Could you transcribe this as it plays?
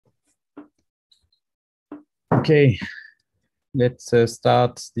Okay, let's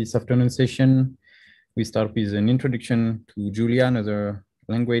start this afternoon session. We start with an introduction to Julia, another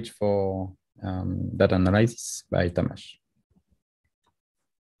language for data analysis by Tamas.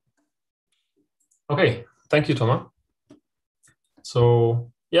 Okay, thank you, Thomas.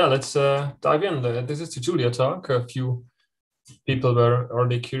 So yeah, let's dive in. This is the Julia talk. A few people were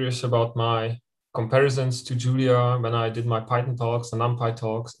already curious about my comparisons to Julia when I did my Python talks and NumPy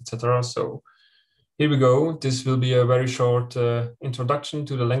talks, etc. So here we go. This will be a very short introduction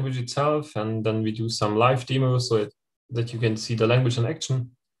to the language itself, and then we do some live demos so that you can see the language in action.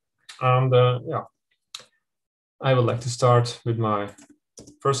 And yeah, I would like to start with my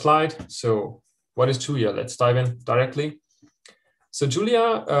first slide. So what is Julia? Let's dive in directly. So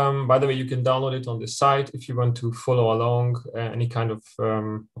Julia, by the way, you can download it on the site if you want to follow along any kind of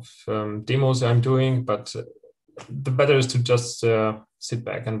demos I'm doing, but the better is to just sit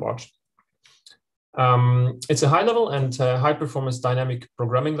back and watch. It's a high-level and high-performance dynamic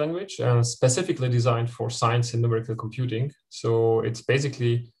programming language, specifically designed for science and numerical computing. So it's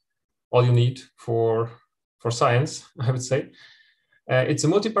basically all you need for science, I would say. It's a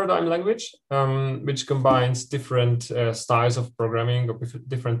multi-paradigm language, which combines different styles of programming or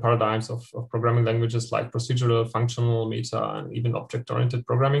different paradigms of programming languages like procedural, functional, meta, and even object-oriented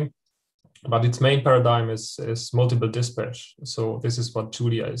programming. But its main paradigm is multiple dispatch. So this is what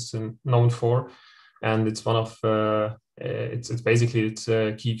Julia is known for. And it's one of, it's basically its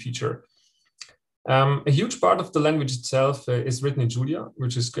key feature. A huge part of the language itself is written in Julia,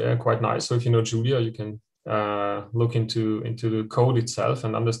 which is quite nice. So if you know Julia, you can look into the code itself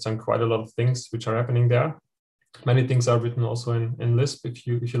and understand quite a lot of things which are happening there. Many things are written also in Lisp if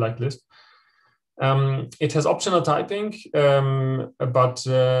you like Lisp. It has optional typing, but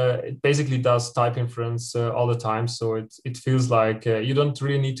it basically does type inference all the time. So it feels like you don't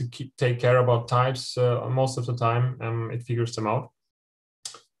really need to take care about types most of the time. It figures them out.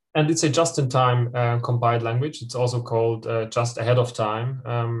 And it's a just-in-time compiled language. It's also called just ahead of time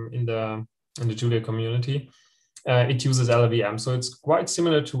in the Julia community. It uses LLVM, so it's quite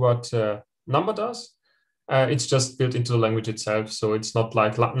similar to what Number does. It's just built into the language itself, so it's not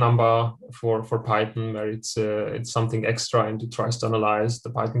like Number for Python, where it's something extra and it tries to analyze the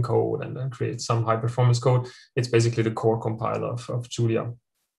Python code and then create some high-performance code. It's basically the core compiler of Julia.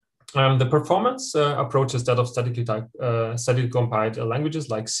 The performance approaches that of statically compiled languages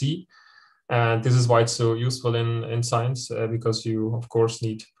like C. And this is why it's so useful in science, because you, of course,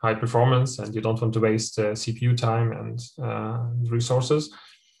 need high performance and you don't want to waste CPU time and resources.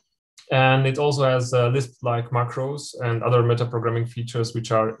 And it also has Lisp-like macros and other metaprogramming features, which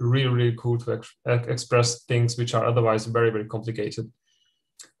are really, really cool to express things which are otherwise very, very complicated.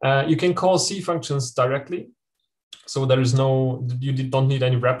 You can call C functions directly. So there is you don't need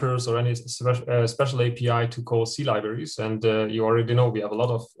any wrappers or any special API to call C libraries. And you already know we have a lot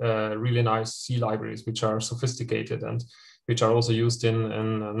of really nice C libraries, which are sophisticated and which are also used in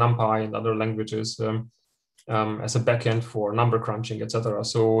NumPy and other languages as a backend for number crunching, etc.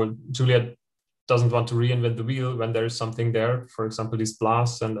 So Julia doesn't want to reinvent the wheel when there is something there. For example, these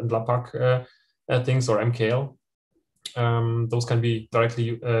BLAS and LAPACK things or MKL. Those can be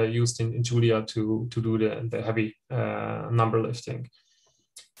directly used in Julia to do the heavy number lifting.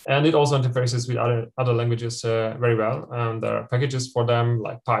 And it also interfaces with other languages very well. There are packages for them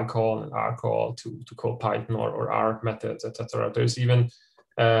like PyCall and RCall to call Python or R methods, etc. There's even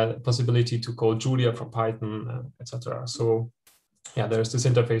possibility to call Julia from Python, etc. So yeah, there's this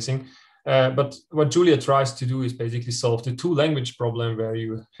interfacing. But what Julia tries to do is basically solve the two language problem where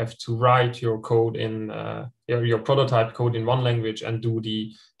you have to write your code in your prototype code in one language and do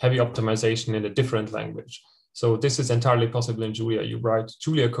the heavy optimization in a different language. So this is entirely possible in Julia. You write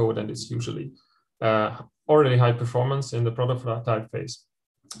Julia code and it's usually already high performance in the prototype phase,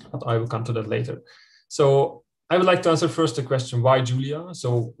 but I will come to that later. So I would like to answer first the question, why Julia?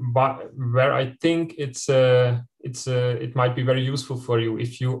 So where I think it might be very useful for you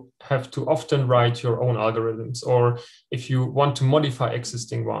if you have to often write your own algorithms or if you want to modify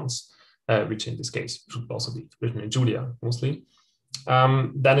existing ones, which in this case should also be written in Julia mostly.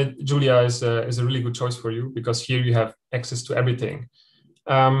 Then Julia is a really good choice for you because here you have access to everything.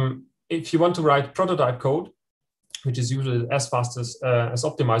 If you want to write prototype code, which is usually as fast as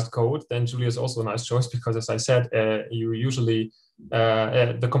optimized code, then Julia is also a nice choice because, as I said, you usually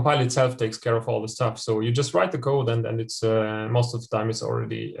the compiler itself takes care of all the stuff. So you just write the code, and it's most of the time it's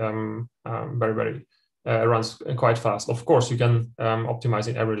already very runs quite fast. Of course, you can optimize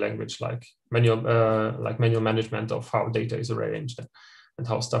in every language, like manual management of how data is arranged and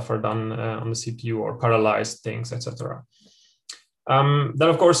how stuff are done on the CPU or parallelized things, etc. Then,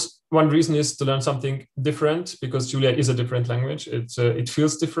 of course, one reason is to learn something different, because Julia is a different language. It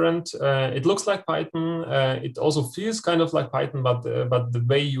feels different. It looks like Python. It also feels kind of like Python, but the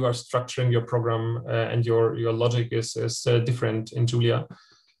way you are structuring your program and your logic is different in Julia.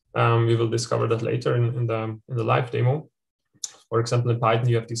 We will discover that later in the live demo. For example, in Python,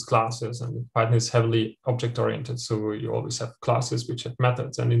 you have these classes, and Python is heavily object-oriented. So you always have classes which have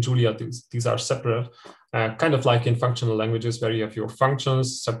methods. And in Julia, these are separate, kind of like in functional languages where you have your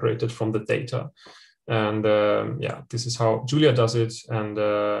functions separated from the data. And yeah, this is how Julia does it, and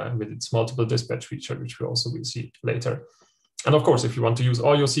with its multiple dispatch feature, which we also will see later. And of course, if you want to use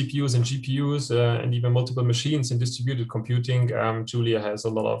all your CPUs and GPUs and even multiple machines in distributed computing, Julia has a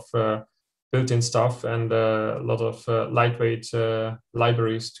lot of built-in stuff and a lot of lightweight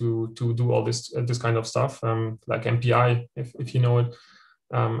libraries to do all this kind of stuff, like MPI, if you know it,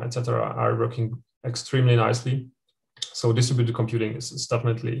 etc., are working extremely nicely. So distributed computing is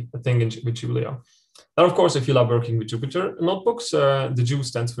definitely a thing with Julia. Now, of course, if you love working with Jupyter notebooks, the Ju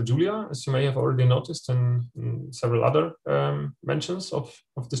stands for Julia, as you may have already noticed in several other mentions of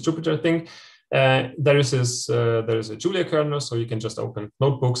this Jupyter thing. There is a Julia kernel, so you can just open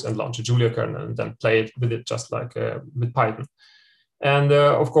notebooks and launch a Julia kernel and then play it with it just like with Python. And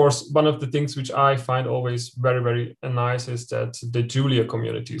of course, one of the things which I find always very, very nice is that the Julia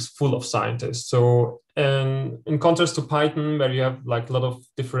community is full of scientists. So in contrast to Python, where you have like a lot of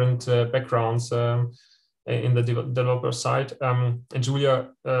different backgrounds in the developer side, in Julia,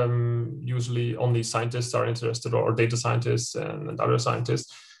 usually only scientists are interested, or data scientists and other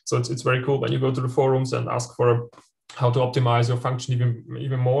scientists. So it's very cool when you go to the forums and ask for how to optimize your function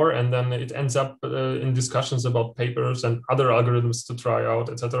even more, and then it ends up in discussions about papers and other algorithms to try out,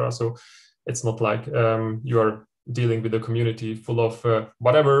 etc. So it's not like you are dealing with a community full of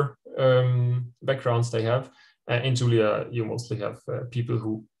whatever backgrounds they have. In Julia, you mostly have people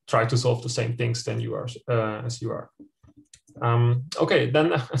who try to solve the same things than you are as you are. Okay,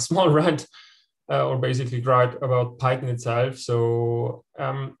 then a small rant. Or basically gripe about Python itself. So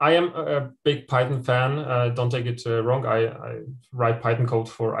I am a big Python fan. Don't take it wrong. I write Python code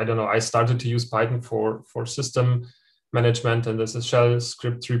for, I don't know, I started to use Python for system management and as a shell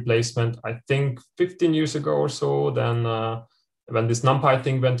script replacement, I think 15 years ago or so. Then when this NumPy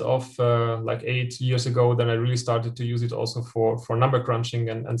thing went off like 8 years ago, then I really started to use it also for number crunching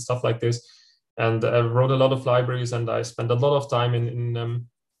and stuff like this. And I wrote a lot of libraries, and I spent a lot of time in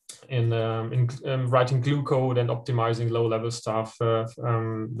writing glue code and optimizing low-level stuff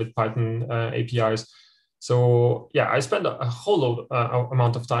with Python APIs. So yeah, I spent a whole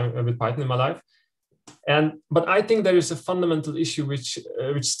amount of time with Python in my life. But I think there is a fundamental issue which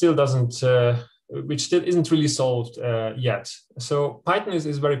still isn't really solved yet. So Python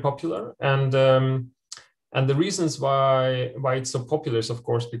is very popular, and the reasons why it's so popular is, of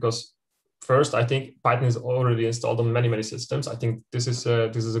course, because first, I think Python is already installed on many systems. I think this is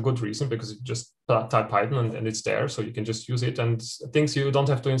a good reason, because you just type Python and it's there, so you can just use it. And things you don't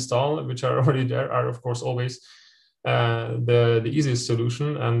have to install, which are already there, are of course always the easiest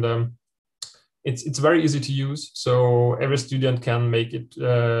solution. And it's very easy to use. So every student can manage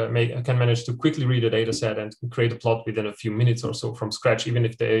to quickly read a data set and create a plot within a few minutes or so from scratch, even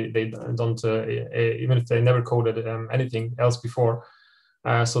if they don't even if they never coded anything else before.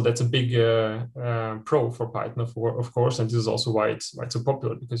 So that's a big pro for Python, of course, and this is also why it's so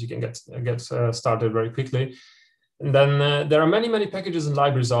popular, because you can get started very quickly. And then there are many packages and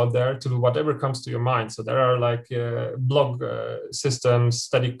libraries out there to do whatever comes to your mind. So there are like blog systems,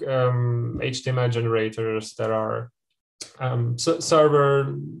 static HTML generators. There are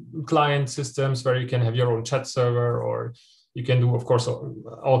server client systems where you can have your own chat server, or you can do, of course,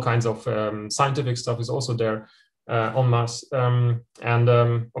 all kinds of scientific stuff is also there. En masse.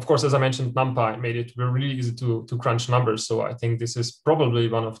 Of course, as I mentioned, NumPy made it really easy to crunch numbers. So I think this is probably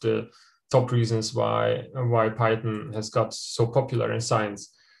one of the top reasons why Python has got so popular in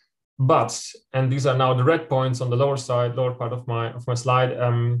science. But, and these are now the red points on the lower part of my slide,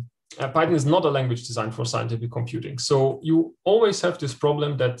 Python is not a language designed for scientific computing. So you always have this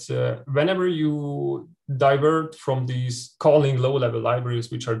problem that whenever you divert from these calling low-level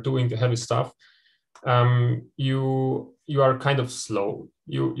libraries, which are doing the heavy stuff, you are kind of slow.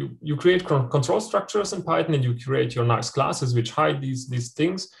 You create control structures in Python, and you create your nice classes which hide these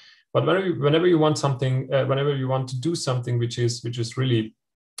things. But whenever you want something, whenever you want to do something which is really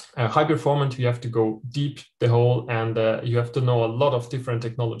high performance, you have to go deep the hole, and you have to know a lot of different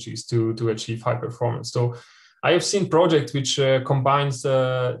technologies to achieve high performance. So I have seen projects which combines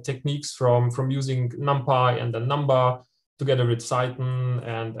techniques from using NumPy and the Numba together with Cython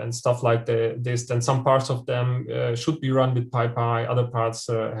and stuff like this. Then some parts of them should be run with PyPy. Other parts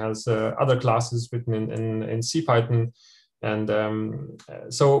has other classes written in CPython. And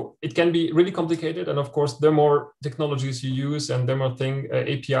so it can be really complicated. And of course, the more technologies you use and the more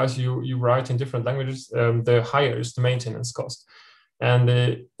APIs you write in different languages, the higher is the maintenance cost. And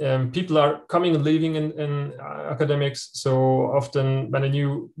people are coming and leaving in academics. So often when a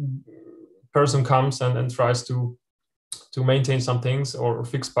new person comes and tries to maintain some things or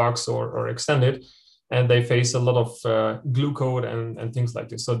fix bugs or extend it, and they face a lot of glue code and things like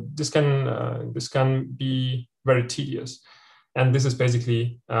this. So this can be very tedious. And this is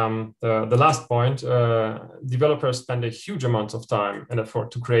basically the last point. Developers spend a huge amount of time and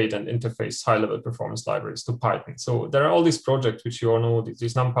effort to create and interface high-level performance libraries to Python. So there are all these projects which you all know,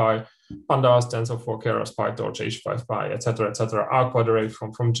 these NumPy, Pandas, TensorFlow, Keras, PyTorch, H5Py, etc., rQuadrate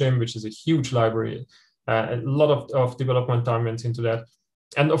from Jim, which is a huge library. A lot of development time went into that.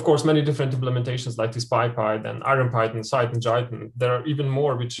 And of course, many different implementations like this PyPy, then IronPython, Cython, Jython. There are even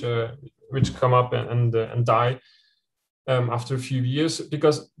more which come up and die after a few years,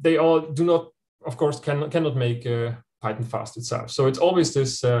 because they all do not, of course, cannot make Python fast itself. So it's always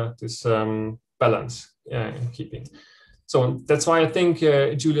this balance keeping. So that's why I think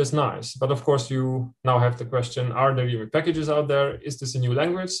Julia is nice. But of course, you now have the question: are there even packages out there? Is this a new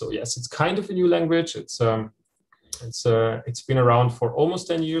language? So yes, it's kind of a new language. It's been around for almost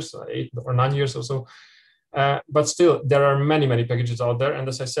 10 years, 8 or 9 years or so. But still, there are many packages out there. And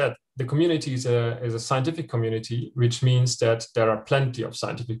as I said, the community is a scientific community, which means that there are plenty of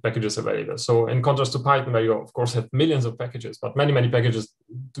scientific packages available. So in contrast to Python, where you, of course, have millions of packages, but many packages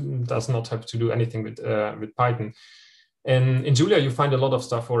does not have to do anything with Python. And in Julia, you find a lot of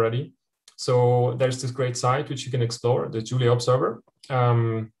stuff already. So there's this great site which you can explore, the Julia Observer.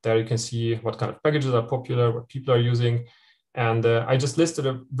 There you can see what kind of packages are popular, what people are using. And I just listed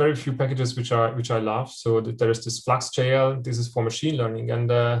a very few packages which I love. So there is this FluxJL. This is for machine learning. And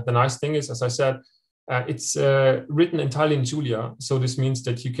the nice thing is, as I said, it's written entirely in Julia. So this means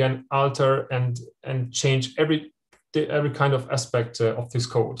that you can alter and change every kind of aspect of this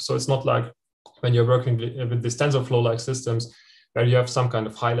code. So it's not like when you're working with this TensorFlow-like systems where you have some kind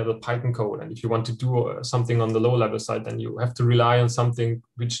of high-level Python code. And if you want to do something on the low-level side, then you have to rely on something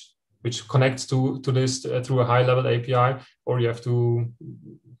which connects to this through a high-level API, or you have to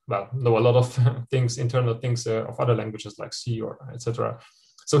know a lot of things, internal things of other languages like C or etc.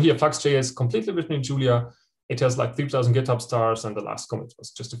 So here, FluxJS is completely written in Julia. It has like 3,000 GitHub stars, and the last commit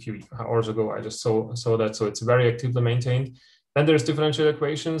was just a few hours ago. I just saw that, so it's very actively maintained. Then there's differential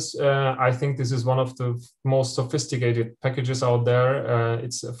equations. I think this is one of the most sophisticated packages out there.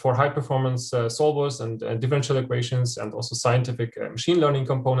 It's for high performance solvers and differential equations, and also scientific machine learning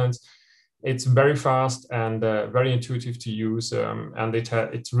components. It's very fast and very intuitive to use, and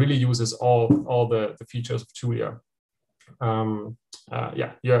it really uses all the features of Julia.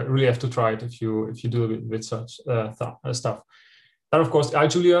 Yeah, you really have to try it if you deal with such stuff. Then, of course,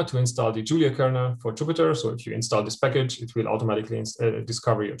 iJulia to install the Julia kernel for Jupyter. So if you install this package, it will automatically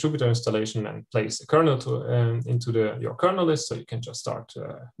discover your Jupyter installation and place a kernel into your kernel list. So you can just start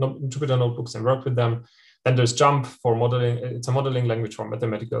Jupyter notebooks and work with them. Then there's JMP for modeling. It's a modeling language for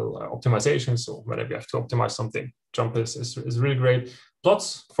mathematical optimization. So whenever you have to optimize something, JMP is really great.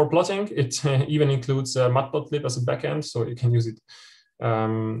 Plots for plotting. It even includes matplotlib as a backend, so you can use it.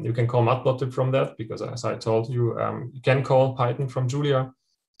 You can call matplotlib from that, because as I told you, you can call Python from Julia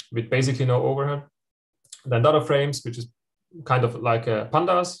with basically no overhead. Then data frames, which is kind of like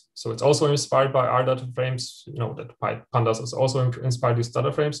pandas. So it's also inspired by R data frames. You know that pandas is also inspired these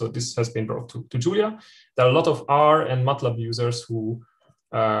data frames. So this has been brought to Julia. There are a lot of R and MATLAB users who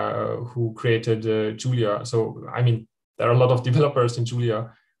created Julia. So I mean, there are a lot of developers in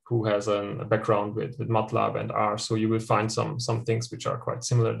Julia who has a background with MATLAB and R. So you will find some things which are quite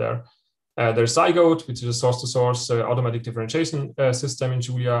similar there. There's Zygote, which is a source-to-source automatic differentiation system in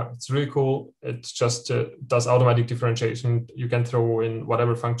Julia. It's really cool. It just does automatic differentiation. You can throw in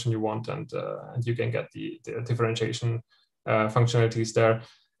whatever function you want, and you can get the differentiation functionalities there.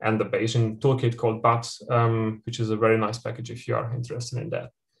 And the Bayesian toolkit called BAT, which is a very nice package if you are interested in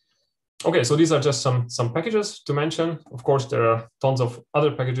that. Okay, so these are just some packages to mention. Of course, there are tons of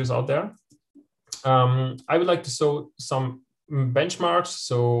other packages out there. I would like to show some benchmarks.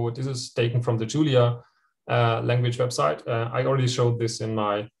 So this is taken from the Julia language website. I already showed this in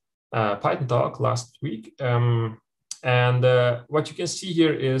my Python talk last week. And what you can see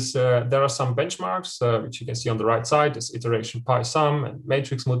here is there are some benchmarks, which you can see on the right side. This iteration PySum and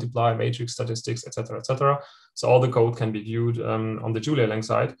matrix multiply, matrix statistics, etc., etc. So all the code can be viewed on the Julia Lang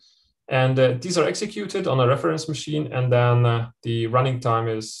side. And these are executed on a reference machine, and then the running time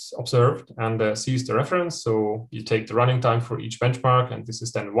is observed and sees the reference. So you take the running time for each benchmark, and this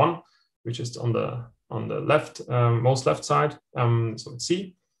is then 1, which is on the left, most left side. So it's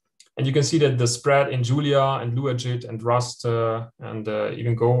C. And you can see that the spread in Julia and Luajit and Rust and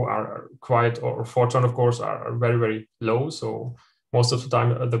even Go are quite, or Fortran, of course, are very, very low. So most of the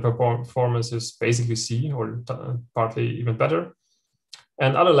time, the performance is basically C, or partly even better.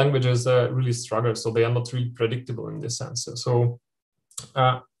 And other languages really struggle, so they are not really predictable in this sense. So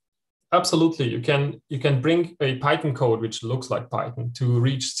absolutely, you can bring a Python code which looks like Python to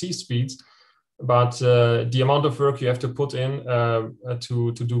reach C speeds, but the amount of work you have to put in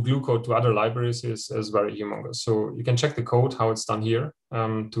to do glue code to other libraries is very humongous. So you can check the code, how it's done here,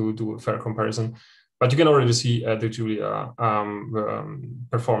 to do a fair comparison. But you can already see the Julia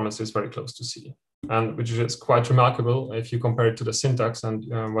performance is very close to C, and which is quite remarkable if you compare it to the syntax and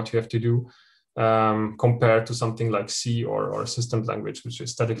what you have to do compared to something like C or a system language, which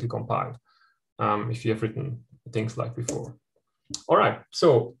is statically compiled, if you have written things like before. All right,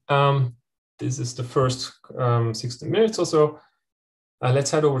 so this is the first 16 minutes or so.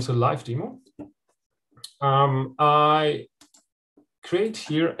 Let's head over to the live demo. I create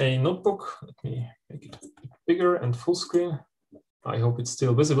here a notebook. Let me make it a bit bigger and full screen. I hope it's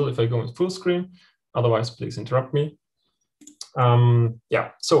still visible if I go in full screen. Otherwise, please interrupt me. Yeah,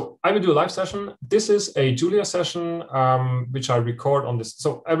 so I will do a live session. This is a Julia session, which I record on this.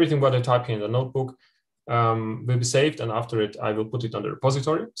 So everything what I type here in the notebook will be saved, and after it, I will put it on the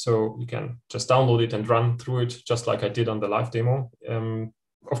repository. So you can just download it and run through it, just like I did on the live demo.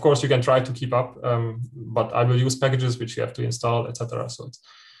 Of course, you can try to keep up, but I will use packages which you have to install, etc. So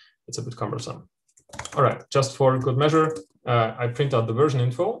it's a bit cumbersome. All right, just for good measure, I print out the version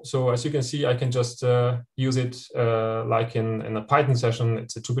info. So as you can see, I can just use it like in a Python session.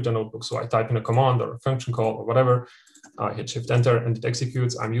 It's a Jupyter notebook. So I type in a command or a function call or whatever. I hit Shift Enter and it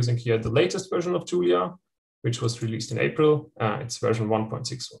executes. I'm using here the latest version of Julia, which was released in April. It's version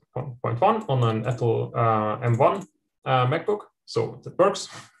 1.6.1 on an Apple M1 MacBook. So that works.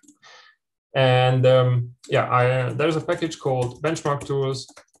 And yeah, there's a package called Benchmark Tools,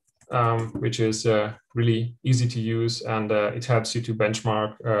 which is really easy to use, and it helps you to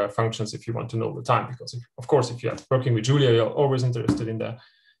benchmark functions if you want to know the time. Because of course, if you're working with Julia, you're always interested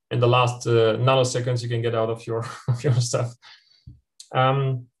in the last nanoseconds you can get out of your stuff.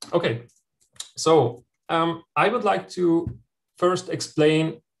 Okay, so I would like to first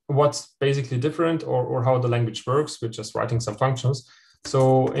explain what's basically different or how the language works with just writing some functions.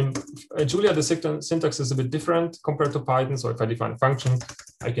 So in Julia, the syntax is a bit different compared to Python. So if I define a function,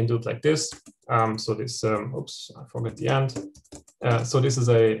 I can do it like this. So this, oops, I forgot the end. So this is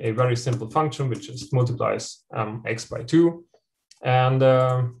a very simple function which just multiplies x by 2. And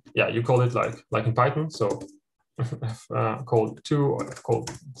yeah, you call it like in Python. So I've called 2, or I've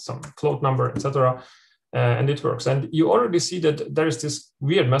called some float number, etc. And it works. And you already see that there is this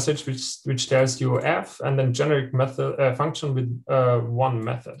weird message which tells you f and then generic method function with one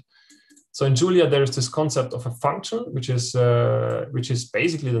method. So in Julia, there is this concept of a function, which is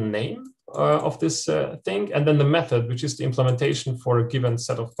basically the name of this thing, and then the method, which is the implementation for a given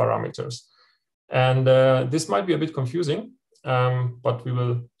set of parameters. And this might be a bit confusing, but we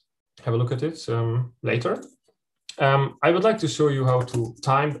will have a look at it later. I would like to show you how to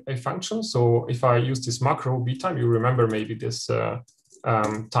time a function. So if I use this macro btime, you remember maybe this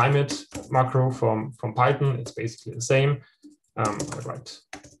time it macro from Python. It's basically the same. I write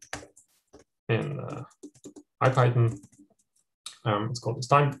in IPython. It's called this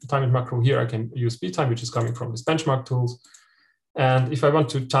time it macro. Here I can use btime, which is coming from this benchmark tools. And if I want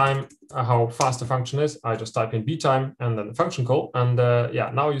to time how fast the function is, I just type in btime and then the function call. And yeah,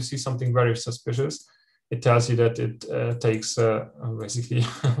 now you see something very suspicious. It tells you that it takes basically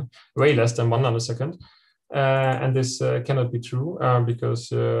way less than 1 nanosecond. And this cannot be true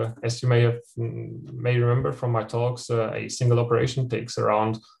because as you may remember from my talks, a single operation takes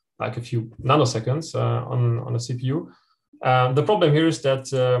around like a few nanoseconds on a CPU. The problem here is that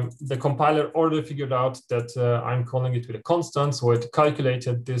the compiler already figured out that I'm calling it with a constant. So it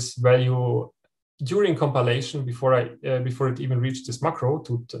calculated this value during compilation before it even reached this macro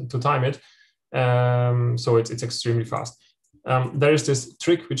to time it. So it's extremely fast. There is this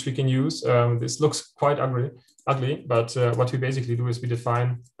trick which we can use. This looks quite ugly, but what we basically do is we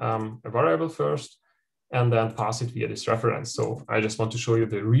define a variable first and then pass it via this reference. So I just want to show you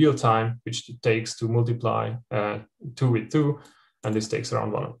the real time which it takes to multiply 2 with 2, and this takes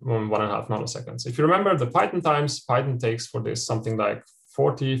around 1.5 nanoseconds. If you remember the Python times, Python takes for this something like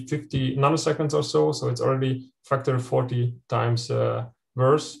 40, 50 nanoseconds or so. So it's already factor 40 times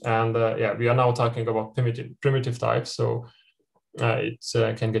verse. And yeah, we are now talking about primitive types. So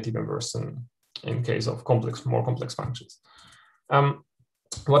it can get even worse in case of more complex functions.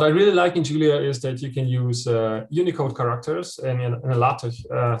 What I really like in Julia is that you can use Unicode characters in a LaTeX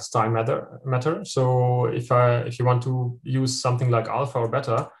style matter. So if you want to use something like alpha or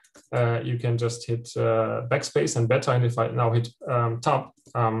beta, you can just hit backspace and beta. And if I now hit tab,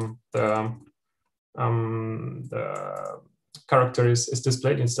 the character is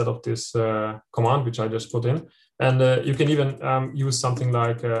displayed instead of this command, which I just put in. And you can even use something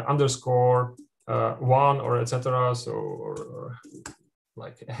like underscore 1 or etc. So or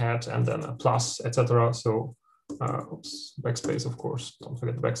like a hat and then a plus, etc. So oops, backspace, of course, don't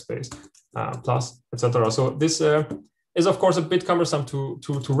forget the backspace, plus, etc. So this is of course a bit cumbersome to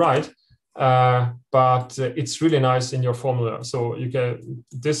write, but it's really nice in your formula. So you can,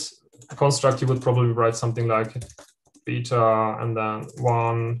 this construct, you would probably write something like beta and then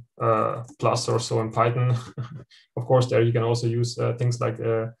 1 plus or so in Python. Of course, there you can also use things like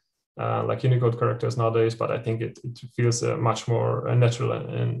Unicode characters nowadays, but I think it feels much more natural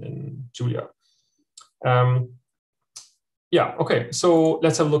in Julia. Yeah, okay, so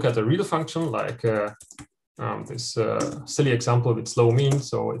let's have a look at a real function like this silly example with slow mean.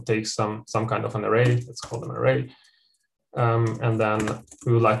 So it takes some kind of an array, let's call them an array. And then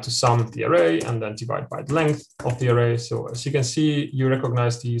we would like to sum the array and then divide by the length of the array. So as you can see, you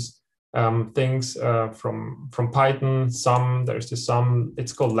recognize these things from Python. Sum, there's the sum,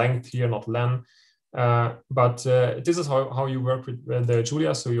 it's called length here, not len. But this is how you work with the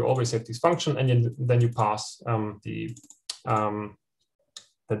Julia. So you always have this function and then you pass the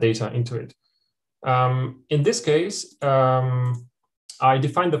data into it. In this case, I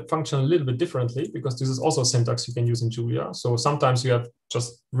define the function a little bit differently because this is also syntax you can use in Julia. So sometimes you have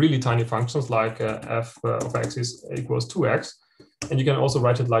just really tiny functions like f of x is equals 2x, and you can also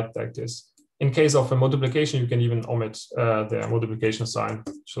write it like this. In case of a multiplication, you can even omit the multiplication sign.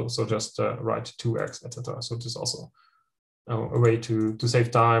 So just write 2x, etc. So this is also a way to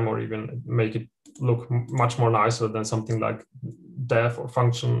save time or even make it look much more nicer than something like def or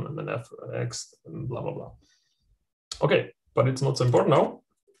function and then fx and blah, blah, blah. Okay. But it's not so important now.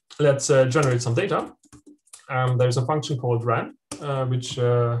 Let's generate some data. There's a function called ran, which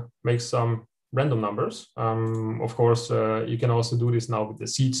makes some random numbers. Of course, you can also do this now with the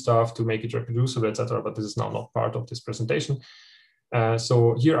seed stuff to make it reproducible, etc. But this is now not part of this presentation.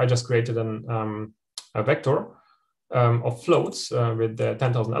 So here I just created a vector of floats with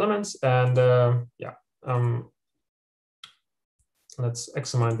 10,000 elements. And yeah, let's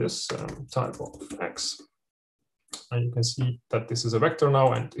examine this type of x. And you can see that this is a vector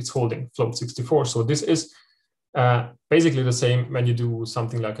now and it's holding float 64. So this is basically the same when you do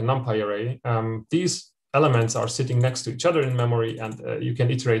something like a NumPy array. These elements are sitting next to each other in memory and you can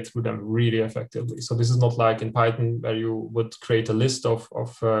iterate through them really effectively. So this is not like in Python where you would create a list of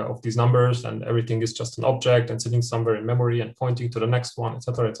these numbers and everything is just an object and sitting somewhere in memory and pointing to the next one,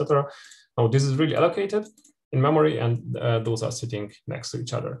 etc., etc. Now this is really allocated in memory and those are sitting next to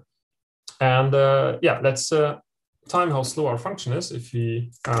each other. And yeah, let's time how slow our function is if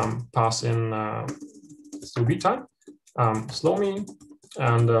we pass in slow beat time, slow mean,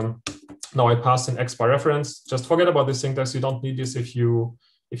 and now I pass in x by reference. Just forget about this syntax. You don't need this if you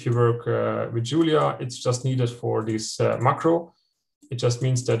work with Julia. It's just needed for this macro. It just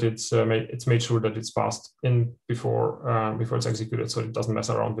means that it's made sure that it's passed in before it's executed, so it doesn't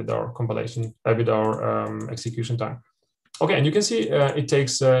mess around with our compilation with our execution time. Okay, and you can see it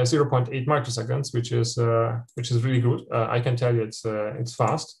takes 0.8 microseconds, which is really good. I can tell you it's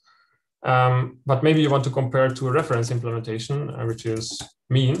fast. But maybe you want to compare to a reference implementation, which is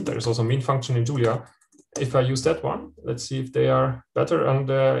mean. There's also mean function in Julia. If I use that one, let's see if they are better. And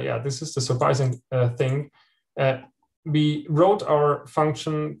yeah, this is the surprising thing. We wrote our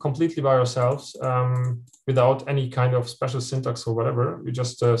function completely by ourselves without any kind of special syntax or whatever. We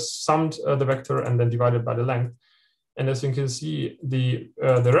just summed the vector and then divided by the length. And as you can see, the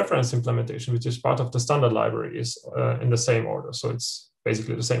reference implementation, which is part of the standard library, is in the same order. So it's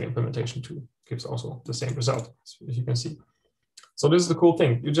basically the same implementation too, gives also the same result, as you can see. So this is the cool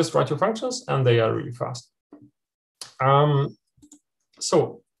thing. You just write your functions and they are really fast.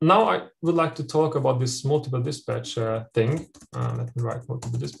 So now I would like to talk about this multiple dispatch thing. Let me write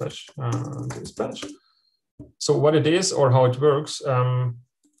multiple dispatch. So what it is or how it works.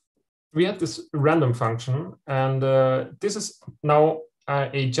 We have this random function, and this is now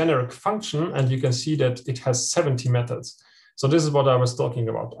a generic function, and you can see that it has 70 methods. So this is what I was talking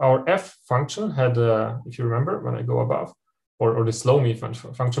about. Our f function had, if you remember, when I go above, or the slow me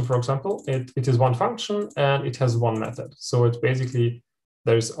function, for example, it is one function and it has one method. So it basically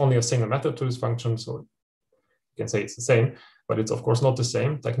there's only a single method to this function, so you can say it's the same, but it's of course not the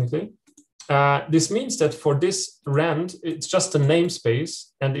same technically. This means that for this rand, it's just a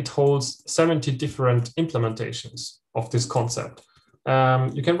namespace and it holds 70 different implementations of this concept.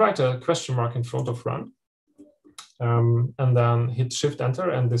 You can write a question mark in front of rand and then hit Shift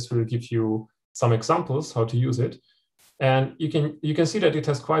Enter, and this will give you some examples how to use it. And you can see that it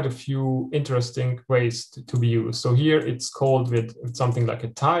has quite a few interesting ways to be used. So here it's called with something like a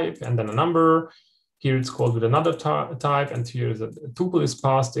type and then a number. Here it's called with another type, and here is a tuple is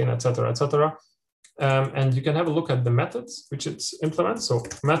passed in, etc., etc. And you can have a look at the methods which it implements. So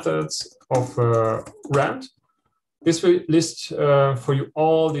methods of rand. This will list for you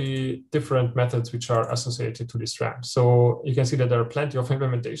all the different methods which are associated to this rand. So you can see that there are plenty of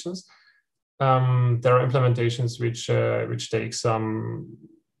implementations. There are implementations which take some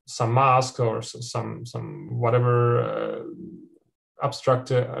mask or some whatever abstract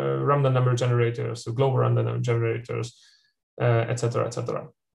random number generators, so global random number generators, etc., etc.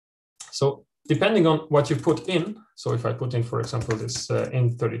 So depending on what you put in, so if I put in, for example, this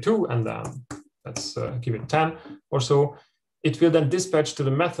int 32 and then let's give it 10 or so, it will then dispatch to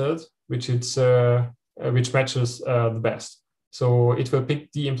the method which matches the best. So it will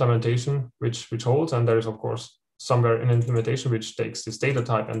pick the implementation which holds, and there is of course somewhere an implementation which takes this data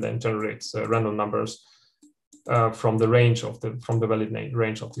type and then generates random numbers from the range of the valid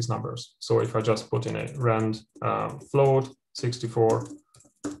range of these numbers. So if I just put in a rand float 64,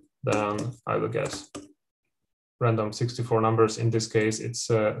 then I will get random 64 numbers. In this case, it's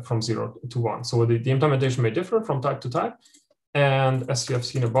from 0 to 1. So the implementation may differ from type to type. And as you have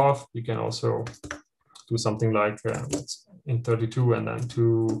seen above, you can also do something like in 32 and then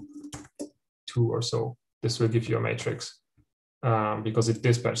 2 or so. This will give you a matrix because it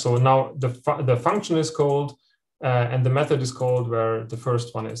dispatched. So now the function is called and the method is called where the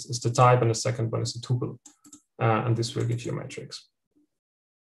first one is the type and the second one is the tuple. And this will give you a matrix.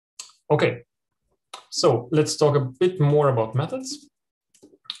 Okay, so let's talk a bit more about methods.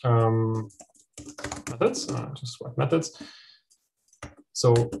 Just write methods.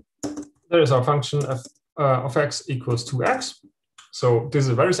 So there is our function of x equals 2x. So this is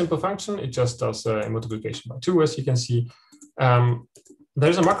a very simple function. It just does a multiplication by 2, as you can see.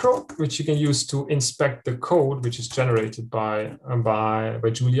 There's a macro which you can use to inspect the code which is generated by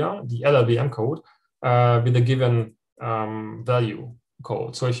Julia, the LLVM code, with a given value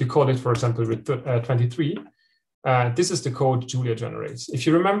code. So if you call it, for example, with 23, this is the code Julia generates. If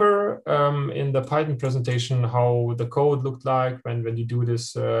you remember in the Python presentation how the code looked like when you do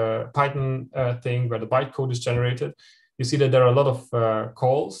this Python thing where the bytecode is generated, you see that there are a lot of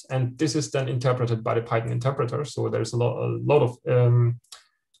calls, and this is then interpreted by the Python interpreter. So there's a lot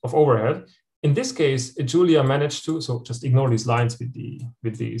of overhead. In this case, Julia managed to, so just ignore these lines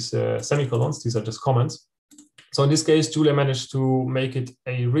with these semicolons. These are just comments. So in this case, Julia managed to make it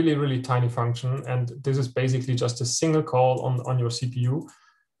a really, really tiny function. And this is basically just a single call on your CPU.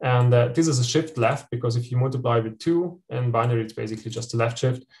 And this is a shift left, because if you multiply with 2 in binary, it's basically just a left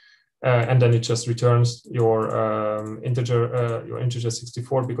shift. And then it just returns your integer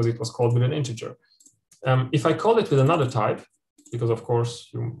 64 because it was called with an integer. If I call it with another type, because of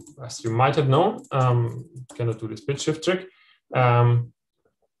course, as you might have known, cannot do this bit shift trick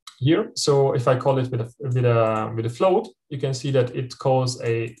here. So if I call it with a float, you can see that it calls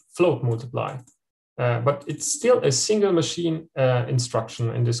a float multiply, but it's still a single machine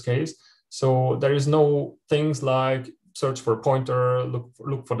instruction in this case. So there is no things like search for a pointer,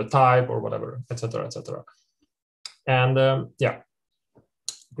 look for the type or whatever, etc., etc. And yeah,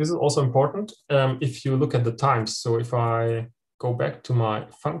 this is also important if you look at the times. So if I go back to my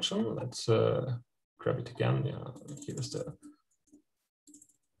function, let's grab it again. Yeah, here's the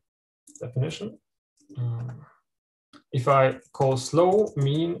definition. If I call slow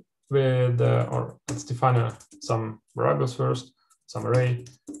mean with, or let's define some variables first, some array.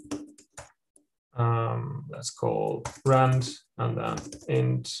 Let's call rand and then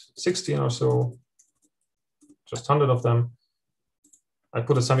int 16 or so, just 100 of them. I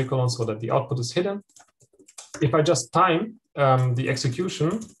put a semicolon so that the output is hidden. If I just time the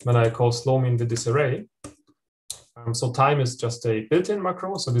execution when I call slow mean with this array, so time is just a built-in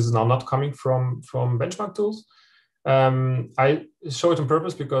macro. So this is now not coming from benchmark tools. I show it on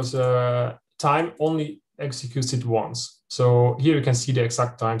purpose because time only executes it once. So here you can see the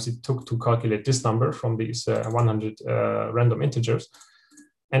exact times it took to calculate this number from these 100 random integers.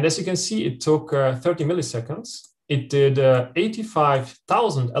 And as you can see, it took 30 milliseconds it did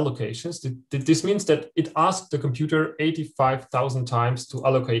 85,000 allocations. This means that it asked the computer 85,000 times to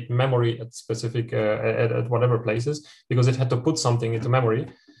allocate memory at specific, at whatever places, because it had to put something into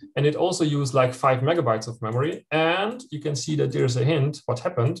memory. And it also used like 5 megabytes of memory. And you can see that there's a hint what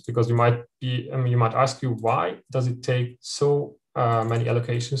happened, because you might ask you, why does it take so many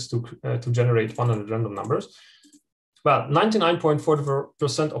allocations to generate 100 random numbers? Well,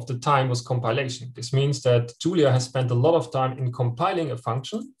 99.44% of the time was compilation. This means that Julia has spent a lot of time in compiling a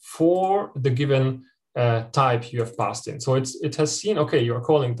function for the given type you have passed in. So it has seen, okay, you're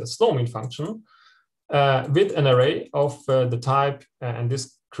calling the slow mean function with an array of the type, and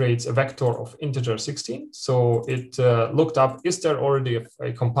this creates a vector of integer 16. So it looked up, is there already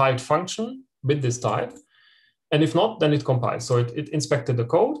a compiled function with this type? And if not, then it compiles. So it inspected the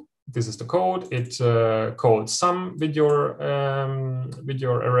code. This is the code. It called sum with your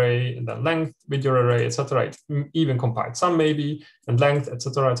array, and then length with your array, etc. It even compiled sum maybe, and length,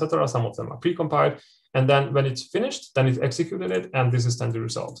 etc., etc. Some of them are pre-compiled. And then when it's finished, then it executed it, and this is then the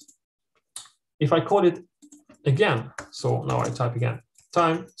result. If I call it again, so now I type again,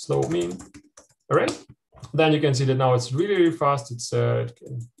 time slow mean array, then you can see that now it's really, really fast. It's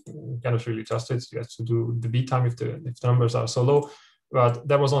cannot really trust it. You have to do the beat time if the numbers are so low. But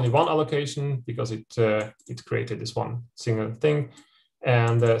there was only one allocation because it created this one single thing,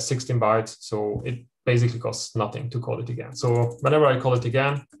 and 16 bytes. So it basically costs nothing to call it again. So whenever I call it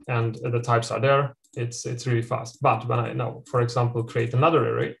again and the types are there, it's really fast. But when I now, for example, create another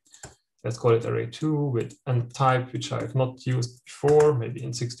array, let's call it array 2 with a type which I have not used before, maybe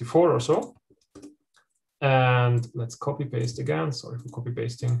in 64 or so. And let's copy paste again. Sorry for copy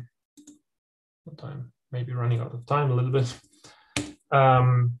pasting. I'm maybe running out of time a little bit.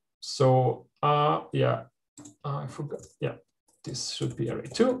 Yeah, I forgot. Yeah, this should be array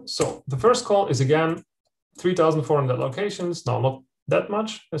 2. So the first call is again 3,400 locations. Now, not that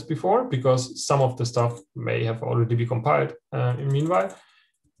much as before, because some of the stuff may have already been compiled meanwhile.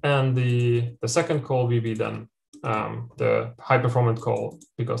 And the second call will be then the high performance call,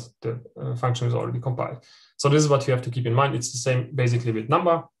 because the function is already compiled. So this is what you have to keep in mind. It's the same basically with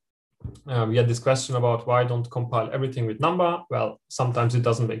number. We had this question about why don't compile everything with number. Well, sometimes it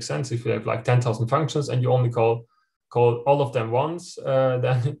doesn't make sense. If you have like 10,000 functions and you only call all of them once,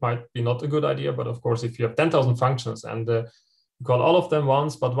 then it might be not a good idea. But of course, if you have 10,000 functions and you call all of them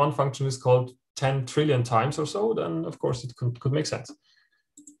once, but one function is called 10 trillion times or so, then of course it could make sense.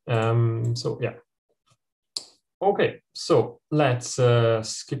 So yeah. Okay, so let's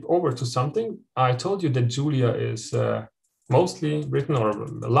skip over to something. I told you that Julia is mostly written, or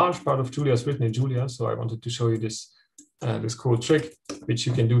a large part of Julia is written in Julia. So I wanted to show you this this cool trick which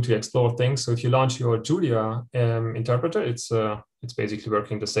you can do to explore things. So if you launch your Julia interpreter, it's basically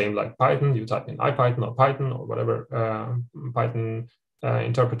working the same like Python. You type in IPython or Python or whatever Python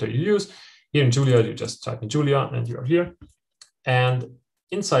interpreter you use. Here in Julia, you just type in Julia and you are here. And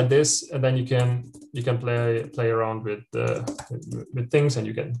inside this, and then you can play around with things, and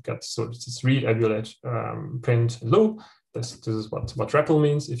you can get sort of this read, evaluate, print, loop. This is what REPL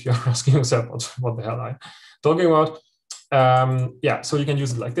means. If you're asking yourself what the hell I'm talking about, yeah. So you can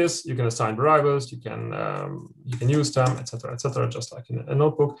use it like this. You can assign variables. You can use them, etc., just like in a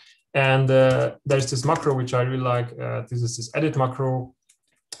notebook. And there's this macro which I really like. This is this edit macro,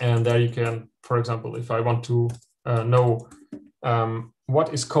 and there you can, for example, if I want to know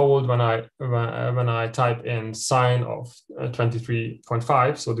what is called when I type in sine of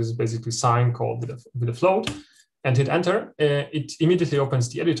 23.5. So this is basically sine called with a float, and hit enter. It immediately opens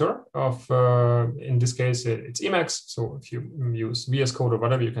the editor of, in this case, it's Emacs. So if you use VS Code or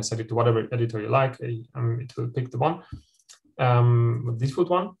whatever, you can set it to whatever editor you like. It will pick the one, the default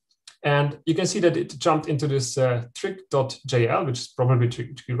one. And you can see that it jumped into this trick.jl, which is probably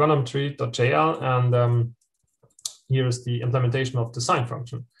trigonometry.jl. And here's the implementation of the sine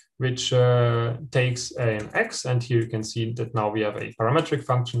function, which takes an x. And here you can see that now we have a parametric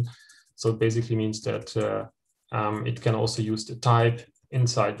function. So it basically means that it can also use the type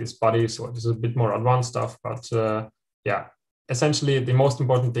inside this body. So this is a bit more advanced stuff. But yeah, essentially, the most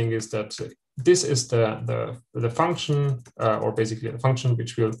important thing is that this is the function, or basically the function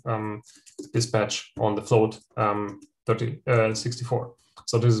which will dispatch on the float 64.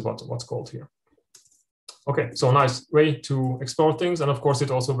 So this is what's called here. Okay, so nice way to explore things. And of course,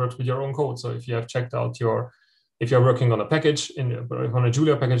 it also works with your own code. So if you have checked out if you're working on a package, on a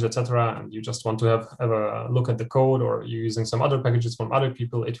Julia package, etc., and you just want to have a look at the code, or you're using some other packages from other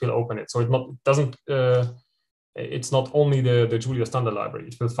people, it will open it. So it's not only the Julia standard library.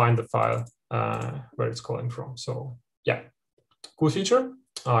 It will find the file where it's calling from. So yeah, cool feature.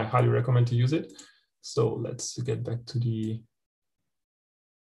 I highly recommend to use it. So let's get back to the,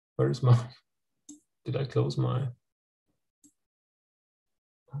 where is my, did I close my,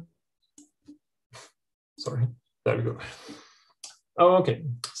 sorry, there we go. Oh, okay,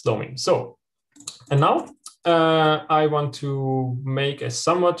 slow me. So, and now I want to make a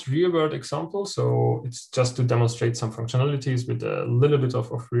somewhat real world example. So it's just to demonstrate some functionalities with a little bit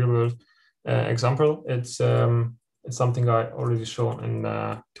of real world example. It's something I already shown in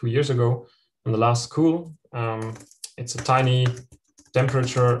 2 years ago in the last school. It's a tiny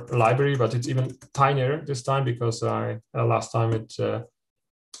temperature library, but it's even tinier this time because last time it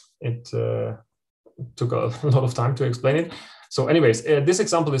took a lot of time to explain it. So anyways, this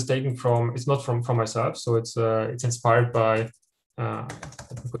example is taken from, it's not from myself. So it's inspired by, let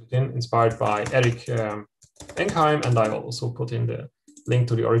me put it in, inspired by Eric Enkheim, and I also put in the link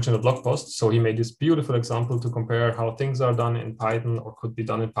to the original blog post. So he made this beautiful example to compare how things are done in Python or could be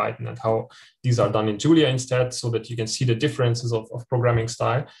done in Python and how these are done in Julia instead, so that you can see the differences of programming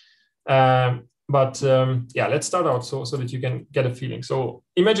style. Yeah, let's start out so that you can get a feeling. So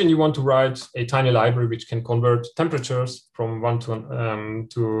imagine you want to write a tiny library which can convert temperatures from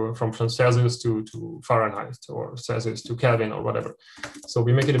from Celsius to Fahrenheit, or Celsius to Kelvin, or whatever. So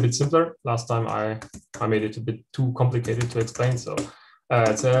we make it a bit simpler. Last time I made it a bit too complicated to explain. So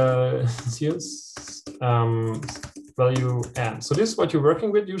it's Celsius value n. So this is what you're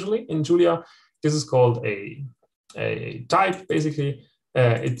working with usually in Julia. This is called a type, basically.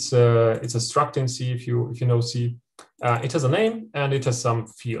 It's a struct in C, if you know C. It has a name and it has some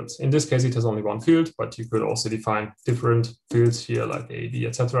fields. In this case, it has only one field, but you could also define different fields here, like A, B,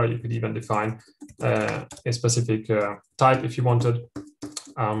 etc. You could even define a specific type if you wanted.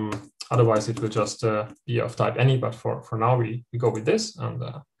 Otherwise, it will just be of type any. But for now, we go with this and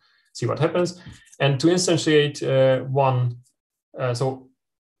see what happens. And to instantiate one, so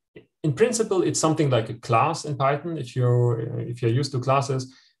in principle, it's something like a class in Python if you're used to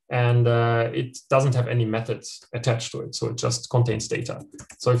classes, and it doesn't have any methods attached to it. So it just contains data.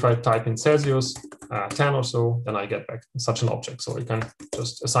 So if I type in Celsius 10 or so, then I get back such an object. So I can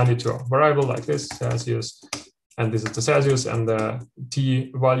just assign it to a variable like this, Celsius, and this is the Celsius, and the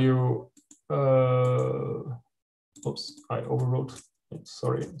T value, oops, I overwrote it,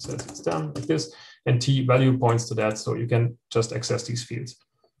 sorry, it says it's 10 like this, and T value points to that. So you can just access these fields.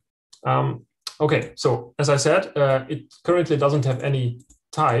 Okay, so as I said, it currently doesn't have any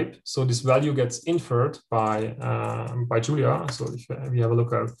type, so this value gets inferred by Julia. So if we have a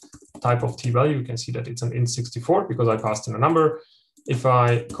look at type of T value, you can see that it's an int64 because I passed in a number. If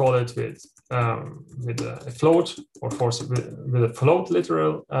I call it with a float, or with a float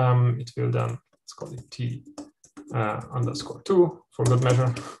literal, it will then, let's call it T _2 for good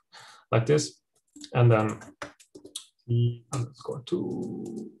measure, like this, and then T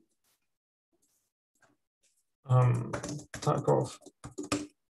 _2. Type of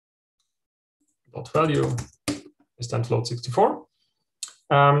dot value is then float 64.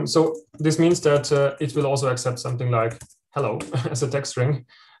 So this means that it will also accept something like hello as a text string,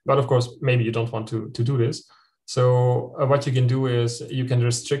 but of course maybe you don't want to do this. So what you can do is you can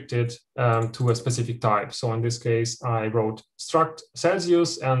restrict it to a specific type. So in this case, I wrote struct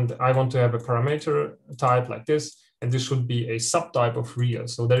Celsius, and I want to have a parameter type like this. And this should be a subtype of real.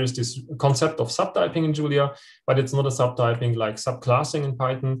 So there is this concept of subtyping in Julia, but it's not a subtyping like subclassing in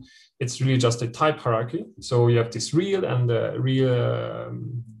Python. It's really just a type hierarchy. So you have this real, and the real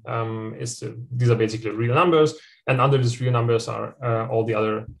these are basically real numbers. And under these real numbers are all the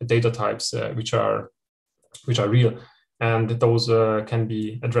other data types which are real. And those can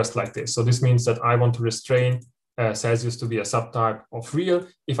be addressed like this. So this means that I want to restrain Celsius to be a subtype of real.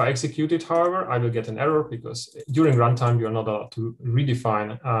 If I execute it, however, I will get an error because during runtime, you're not allowed to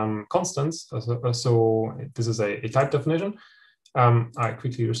redefine constants. So this is a type definition. I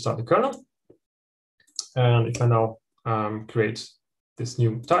quickly restart the kernel. And if I now create this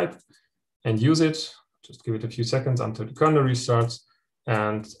new type and use it, just give it a few seconds until the kernel restarts.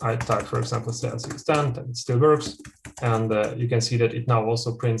 And I type, for example, Celsius 10, and it still works. And you can see that it now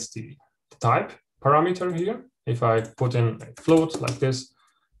also prints the type parameter here. If I put in a float like this,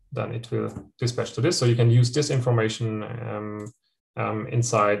 then it will dispatch to this. So you can use this information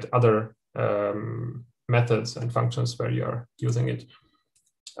inside other methods and functions where you are using it.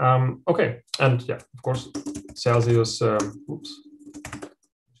 Okay, and yeah, of course, Celsius, oops,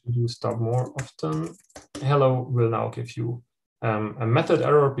 should you stop more often? Hello will now give you a method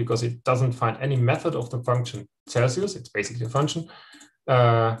error because it doesn't find any method of the function Celsius. It's basically a function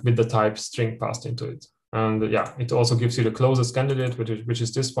with the type string passed into it. And yeah, it also gives you the closest candidate, which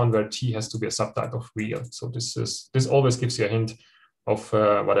is this one where T has to be a subtype of real. So this always gives you a hint of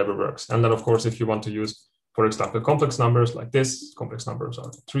whatever works. And then of course, if you want to use, for example, complex numbers like this, complex numbers are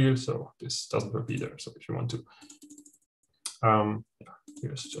real, so this doesn't work either. So if you want to,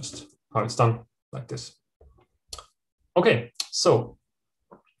 here's just how it's done, like this. Okay, so,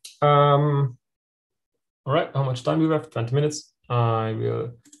 all right, how much time do we have? 20 minutes. I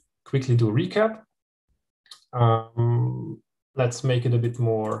will quickly do a recap. Let's make it a bit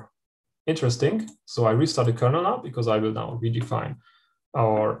more interesting. So I restart the kernel now because I will now redefine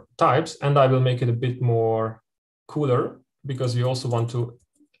our types, and I will make it a bit more cooler because we also want to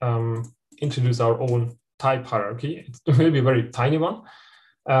introduce our own type hierarchy. It will be a very tiny one,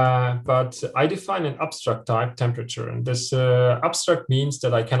 but I define an abstract type temperature, and this abstract means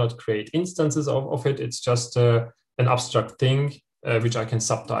that I cannot create instances of it. It's just an abstract thing which I can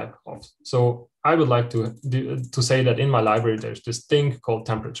subtype of. So I would like to say that in my library there's this thing called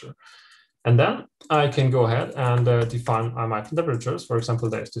temperature. And then I can go ahead and define my temperatures. For example,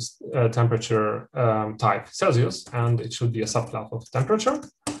 there's this temperature type Celsius, and it should be a subclass of temperature.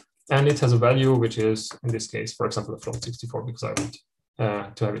 And it has a value, which is, in this case, for example, a float 64, because I want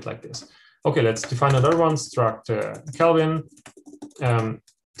to have it like this. Okay, let's define another one, struct Kelvin,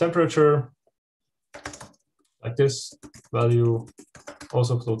 temperature, like this, value,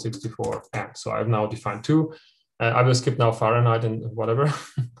 also float 64. And so I've now defined two. I will skip now Fahrenheit and whatever.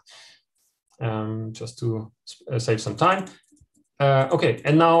 Just to save some time. Okay,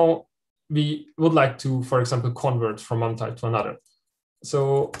 and now we would like to, for example, convert from one type to another.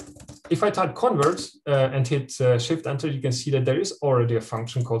 So if I type convert and hit Shift Enter, you can see that there is already a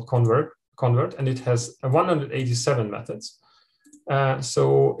function called convert, and it has 187 methods.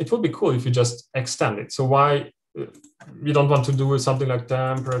 So it would be cool if you just extend it. So why we don't want to do something like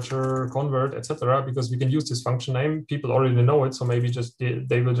temperature convert, etc., because we can use this function name. People already know it, so maybe just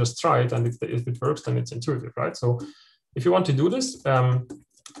they will just try it, and if it works, then it's intuitive, right? So if you want to do this,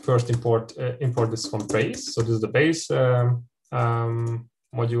 first import this from base. So this is the base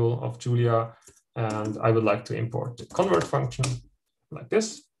module of Julia, and I would like to import the convert function like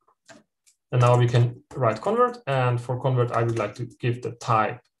this. And now we can write convert, and for convert, I would like to give the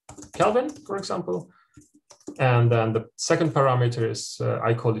type Kelvin, for example. And then the second parameter is,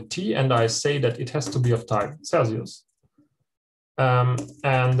 I call it T, and I say that it has to be of type Celsius.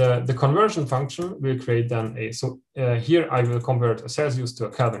 The conversion function will create then here I will convert a Celsius to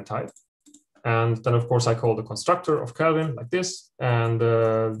a Kelvin type. And then of course I call the constructor of Kelvin like this. And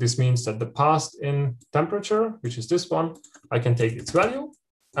this means that the passed in temperature, which is this one, I can take its value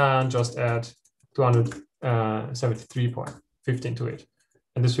and just add 273.15 to it.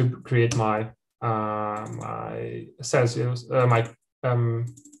 And this will create my my Celsius, my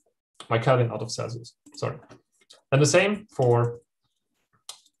Kelvin out of Celsius, sorry. And the same for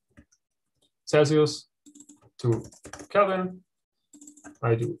Celsius to Kelvin.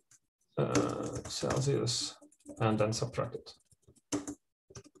 I do Celsius and then subtract it.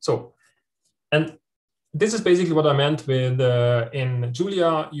 So, and this is basically what I meant with in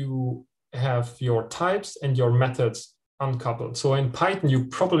Julia, you have your types and your methods uncoupled. So in Python, you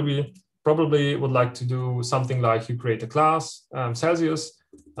probably would like to do something like you create a class, Celsius,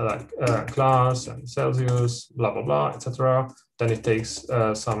 like class and Celsius, blah, blah, blah, etc. Then it takes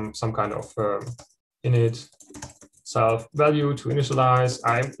some kind of init self value to initialize.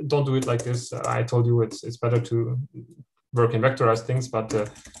 I don't do it like this. I told you it's better to work in vectorized things, but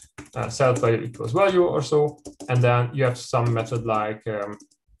self value equals value or so. And then you have some method like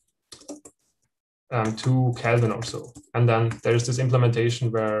to Kelvin or so. And then there's this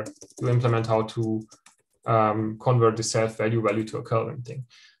implementation where you implement how to convert the self value to a Kelvin thing.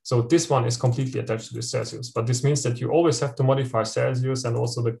 So this one is completely attached to the Celsius, but this means that you always have to modify Celsius and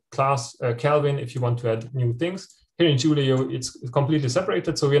also the class Kelvin if you want to add new things. Here in Julia, it's completely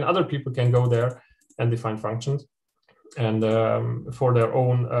separated. So when other people can go there and define functions and for their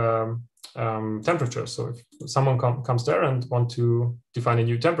own temperature. So if someone comes there and want to define a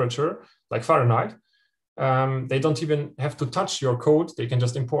new temperature, like Fahrenheit, they don't even have to touch your code. They can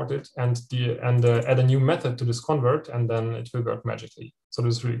just import it and add a new method to this convert, and then it will work magically. So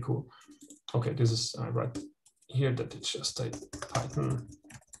this is really cool. Okay, this is, I write here that it's just a Python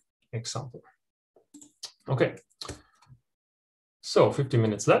example. Okay, so 15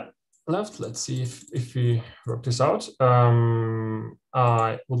 minutes left. Let's see if we work this out.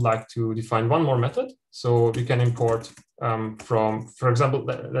 I would like to define one more method. So we can import from, for example,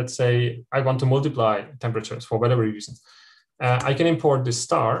 let's say I want to multiply temperatures for whatever reason. I can import this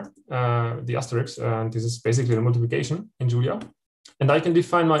star, the asterisk, and this is basically the multiplication in Julia. And I can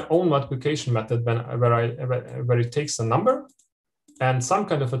define my own multiplication method where it takes a number and some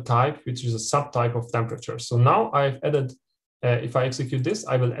kind of a type, which is a subtype of temperature. So now I've added if I execute this,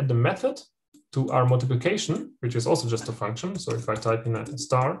 I will add the method to our multiplication, which is also just a function. So if I type in a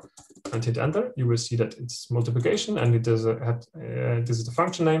star and hit enter, you will see that it's multiplication, and it does this is the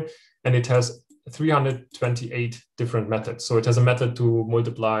function name, and it has 328 different methods. So it has a method to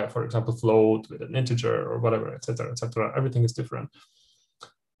multiply, for example, float with an integer or whatever, etc., etc. Everything is different.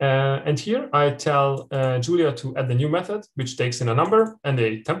 And here I tell Julia to add the new method, which takes in a number and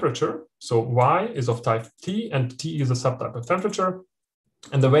a temperature. So y is of type t, and t is a subtype of temperature.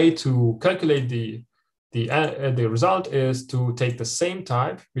 And the way to calculate the result is to take the same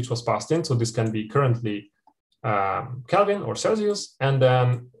type which was passed in. So this can be currently Kelvin or Celsius, and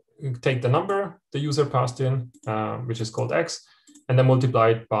then take the number the user passed in, which is called x, and then multiply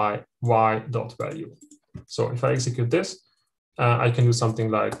it by y dot value. So if I execute this, I can do something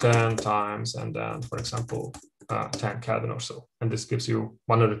like 10 times, and then, for example, 10 Kelvin or so. And this gives you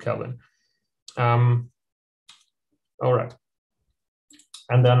 100 Kelvin. All right.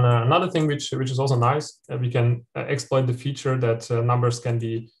 And then another thing which is also nice, we can exploit the feature that numbers can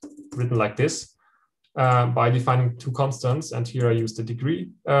be written like this by defining two constants. And here I use the degree,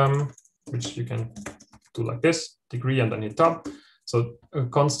 which you can do like this, degree, and then hit tab. So a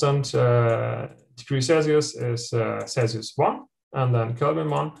constant degree Celsius is Celsius 1, and then Kelvin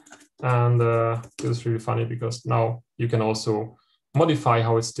 1. And this is really funny because now you can also modify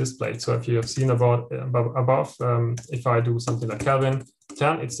how it's displayed. So if you have seen above, if I do something like Kelvin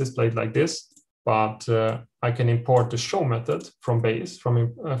 10, it's displayed like this, but I can import the show method from base,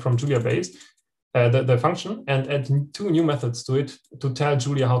 from Julia base, the function, and add two new methods to it to tell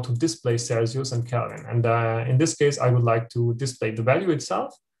Julia how to display Celsius and Kelvin. And in this case, I would like to display the value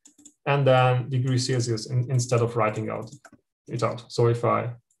itself and then degree Celsius instead of writing it out. So if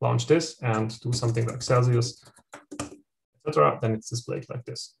I launch this and do something like Celsius, etc., then it's displayed like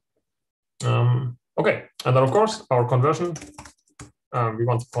this. Okay, and then of course our conversion, we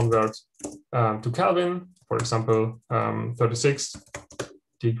want to convert to Kelvin, for example, 36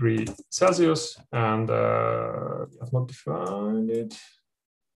 degree Celsius, and we have not defined it.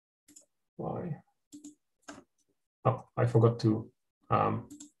 Why? Oh, I forgot to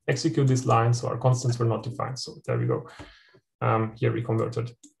execute this line, so our constants were not defined. So there we go. Here we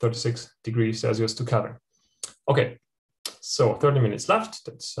converted 36 degrees Celsius to Kelvin. Okay, so 30 minutes left.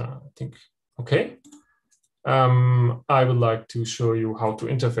 That's I think okay. I would like to show you how to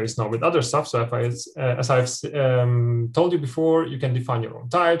interface now with other stuff. So if as I've told you before, you can define your own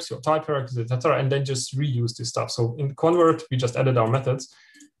types, your type hierarchies, etc., and then just reuse this stuff. So in Convert, we just added our methods.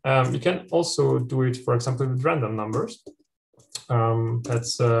 You can also do it, for example, with random numbers.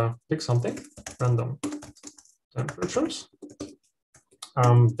 Let's pick something, random temperatures.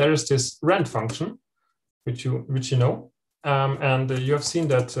 There is this rand function, which you know, and you have seen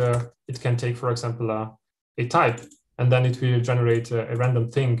that it can take, for example, a type, and then it will generate a random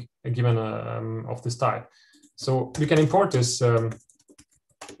thing given of this type. So we can import this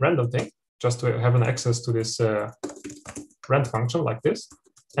random thing just to have an access to this rand function like this,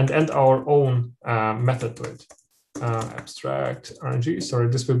 and add our own method to it. Abstract RNG. Sorry,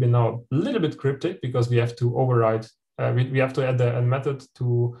 this will be now a little bit cryptic because we have to override. We have to add a method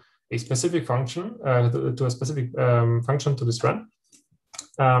to a specific function, to a specific function to this rand,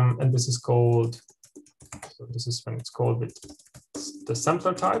 and this is called. So this is when it's called with the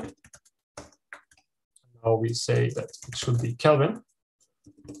sampler type. Now we say that it should be Kelvin,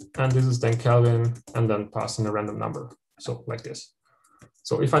 and this is then Kelvin, and then pass in a random number. So like this.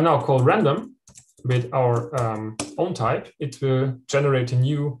 So if I now call random with our own type, it will generate a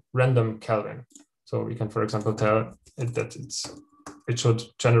new random Kelvin. So we can, for example, tell it that it should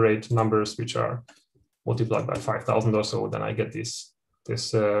generate numbers which are multiplied by 5,000 or so. Then I get this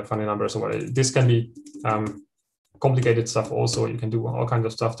funny numbers or whatever. This can be complicated stuff also. You can do all kinds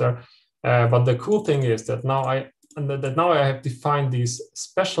of stuff there. But the cool thing is that now I have defined this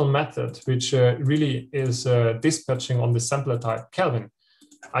special method, which really is dispatching on the sampler type Kelvin.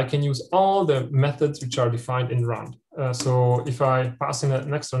 I can use all the methods which are defined in rand. So if I pass in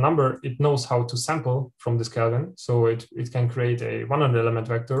an extra number, it knows how to sample from this Kelvin. So it can create a 100 element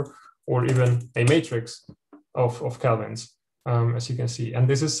vector or even a matrix of Kelvins, as you can see. And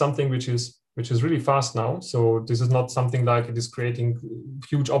this is something which is really fast now. So this is not something like it is creating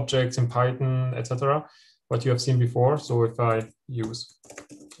huge objects in Python, etc., what you have seen before. So if I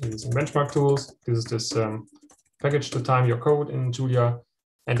using benchmark tools, this is this package to time your code in Julia,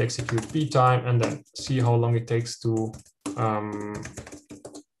 and execute btime, and then see how long it takes to, for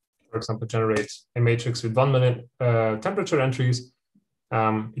example, generate a matrix with 1 minute temperature entries.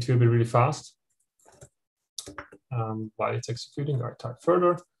 It will be really fast. While it's executing, I type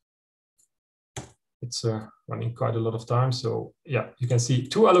further. it's running quite a lot of time. So yeah, you can see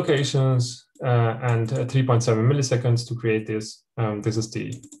 2 allocations and 3.7 milliseconds to create this. This is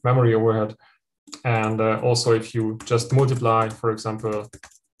the memory overhead. And also if you just multiply, for example,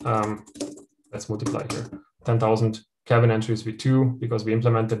 let's multiply here, 10,000 Kelvin entries with 2, because we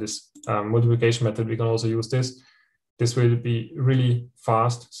implemented this multiplication method, we can also use this. This will be really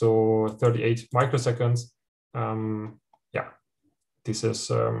fast, so 38 microseconds. Yeah, this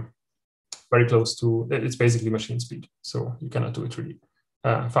is very close to, it's basically machine speed, so you cannot do it really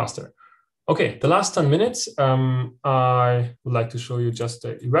faster. Okay, the last 10 minutes, I would like to show you just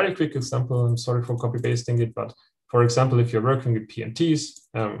a very quick example. I'm sorry for copy pasting it, but for example, if you're working with PMTs,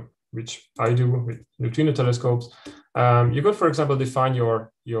 which I do with neutrino telescopes, you could, for example, define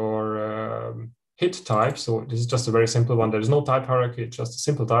your HIT type. So this is just a very simple one. There is no type hierarchy, it's just a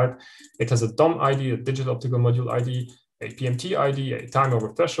simple type. It has a DOM ID, a digital optical module ID, a PMT ID, a time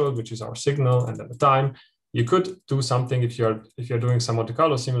over threshold, which is our signal, and then the time. You could do something if you're doing some Monte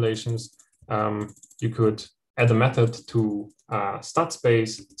Carlo simulations. You could add a method to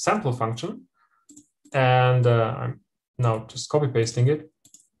statspace sample function, and I'm now just copy pasting it.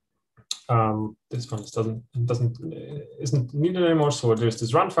 This one isn't needed anymore. So there's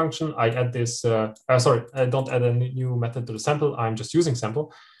this run function. I add this. Sorry, I don't add a new method to the sample. I'm just using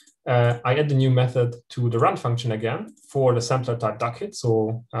sample. I add the new method to the run function again for the sampler type duckHit.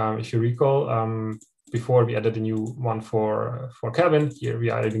 So if you recall, before we added a new one for Kelvin. Here we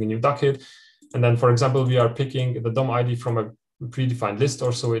are adding a new duckHit, and then, for example, we are picking the DOM ID from a predefined list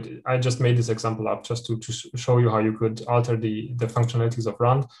or so. I just made this example up just to show you how you could alter the functionalities of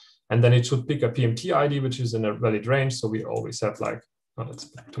run. And then it should pick a PMT ID, which is in a valid range. So we always have like, oh,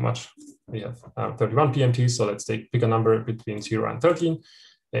 that's too much. We have 31 PMTs. So let's pick a number between 0 and 13,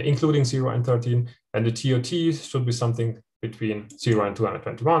 including 0 and 13. And the TOT should be something between 0 and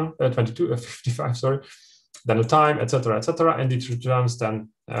 55, sorry. Then the time, etc., etc. And it returns then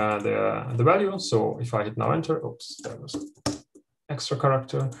the value. So if I hit now enter, oops, there was an extra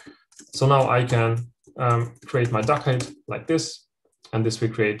character. So now I can create my duckHit like this. And this will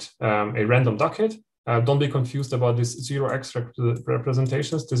create a random duckHit. Don't be confused about this 0x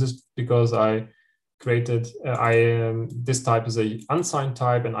representations. This is because I created, this type is a unsigned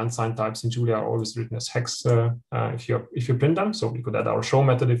type, and unsigned types in Julia are always written as hex if you print them. So we could add our show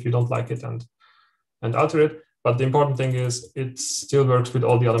method if you don't like it and alter it. But the important thing is it still works with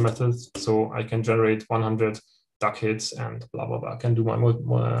all the other methods. So I can generate 100 duckHits and blah, blah, blah. I can do my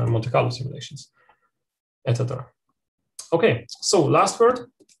Monte Carlo simulations, etc. Okay, so last word,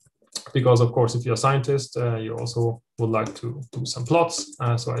 because of course, if you're a scientist, you also would like to do some plots.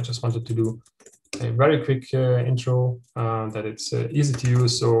 So I just wanted to do a very quick intro that it's easy to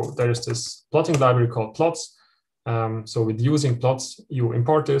use. So there is this plotting library called plots. So with using plots, you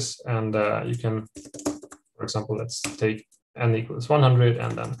import this, and you can, for example, let's take n equals 100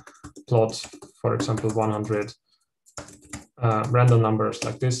 and then plot, for example, 100 random numbers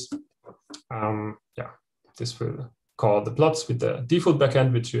like this. Yeah, this will call the plots with the default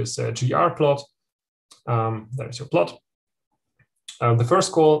backend, which is grplot. There's your plot. The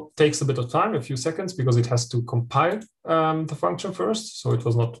first call takes a bit of time, a few seconds, because it has to compile the function first. So it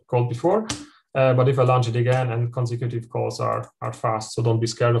was not called before. But if I launch it again, and consecutive calls are fast, so don't be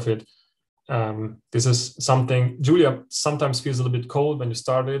scared of it. This is something Julia sometimes feels a little bit cold when you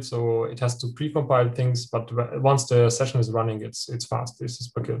start it, so it has to pre-compile things. But once the session is running, it's fast. This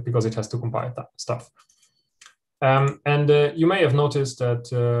is because it has to compile that stuff. And you may have noticed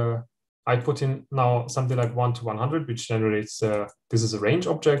that I put in now something like 1 to 100, which generates, this is a range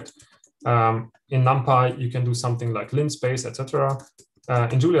object. In NumPy, you can do something like linspace, etc.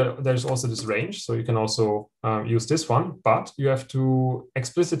 In Julia, there's also this range, so you can also use this one, but you have to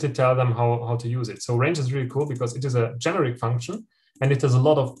explicitly tell them how to use it. So range is really cool because it is a generic function, and it has a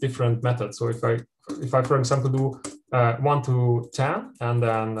lot of different methods. So if I for example, do 1 to 10, and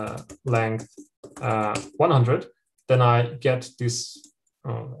then length 100, then I get this.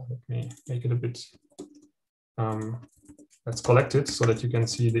 Oh, let me make it a bit. Let's collect it so that you can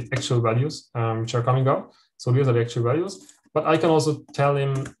see the actual values which are coming out. So these are the actual values. But I can also tell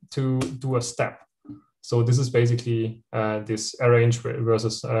him to do a step. So this is basically this arrange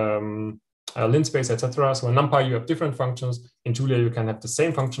versus linspace, etc. So in NumPy, you have different functions. In Julia, you can have the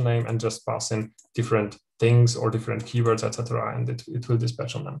same function name and just pass in different things or different keywords, etc. And it will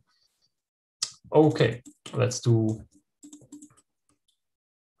dispatch on them. Okay, let's do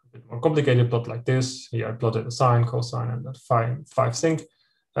a bit more complicated plot like this. Here I plotted a sine, cosine, and that 5 sync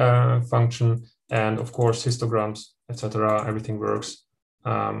function. And of course, histograms, etc. Everything works.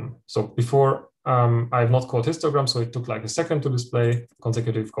 So before, I have not called histograms, so it took like a second to display.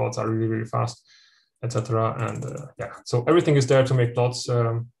 Consecutive calls are really, really fast. etc. And yeah, so everything is there to make plots.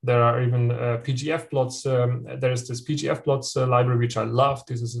 There are even PGF plots. There's this PGF plots library, which I love.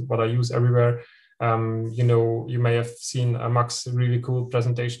 This is what I use everywhere. You know, you may have seen Max really cool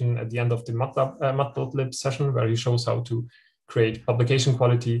presentation at the end of the Matplotlib session, where he shows how to create publication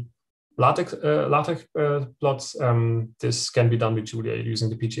quality LaTeX plots. This can be done with Julia using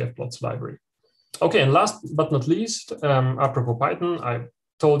the PGF plots library. Okay, and last but not least, apropos Python, I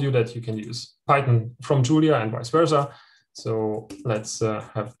told you that you can use Python from Julia and vice versa. So let's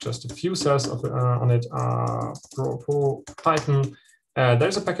have just a few cells on it. Apropos Python,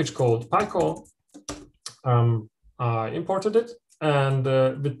 there's a package called PyCall. I imported it, and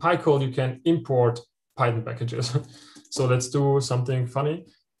with PyCall you can import Python packages. So let's do something funny.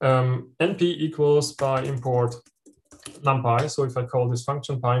 np equals PyImport NumPy. So if I call this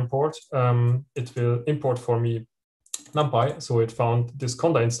function PyImport, it will import for me NumPy. So it found this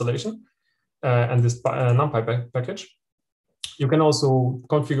Conda installation and this NumPy package. You can also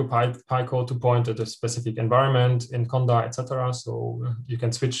configure PyCall to point at a specific environment in Conda, etc. So you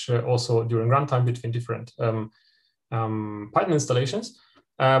can switch also during runtime between different Python installations.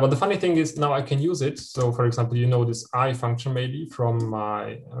 But the funny thing is now I can use it. So for example, you know this I function maybe from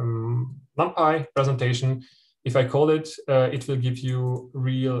my NumPy presentation. If I call it, it will give you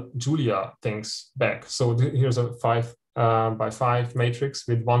real Julia things back. So here's a 5 by 5 matrix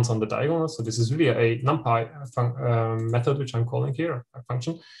with ones on the diagonal. So this is really a NumPy method, which I'm calling here, a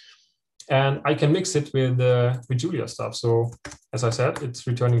function. And I can mix it with Julia stuff. So as I said, it's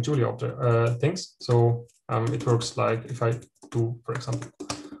returning Julia things. So it works like if I do, for example,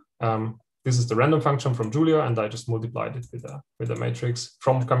 this is the random function from Julia, and I just multiplied it with a matrix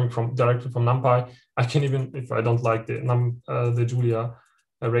coming directly from NumPy. I can even, if I don't like the Julia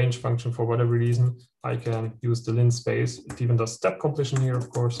range function for whatever reason, I can use the linspace. It even does step completion here,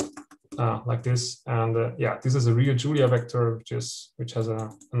 of course, like this. And yeah, this is a real Julia vector, which has a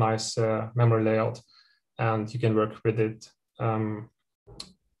nice memory layout, and you can work with it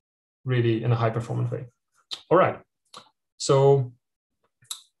really in a high performance way. All right, so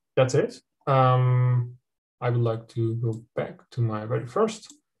that's it. I would like to go back to my very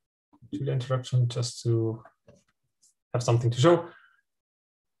first Julia introduction just to have something to show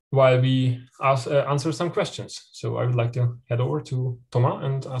while we answer some questions. So I would like to head over to Thomas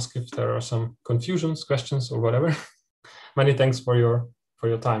and ask if there are some confusions, questions, or whatever. Many thanks for your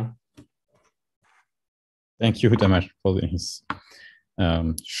time. Thank you, Tamás, for this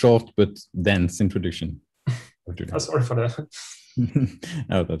short but dense introduction. Sorry for that.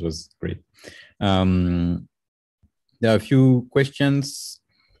 Oh, that was great. There are a few questions.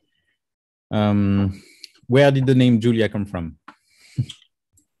 Where did the name Julia come from?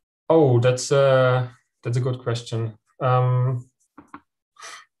 Oh, that's a good question. I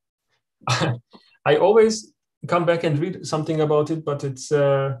always come back and read something about it, but I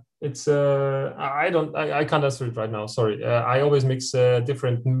can't answer it right now. Sorry. I always mix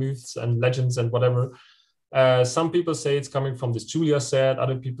different myths and legends and whatever. Some people say it's coming from this Julia set.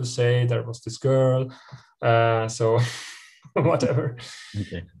 Other people say there was this girl. So whatever.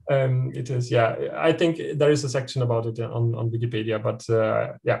 Okay. It is. Yeah, I think there is a section about it on Wikipedia, but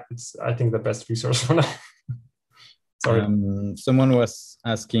yeah, it's I think the best resource for now. Sorry. Someone was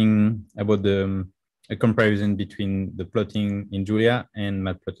asking about a comparison between the plotting in Julia and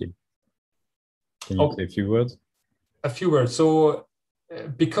Matplotlib. Can you say a few words? A few words. So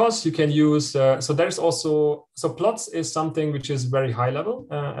because you can use, so there's also, so plots is something which is very high level,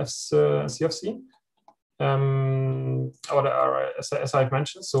 as you have seen, as I've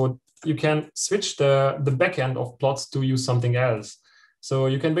mentioned. So you can switch the backend of plots to use something else. So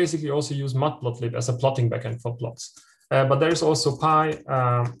you can basically also use Matplotlib as a plotting backend for plots. But there's also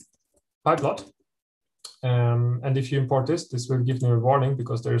PyPlot. And if you import this will give you a warning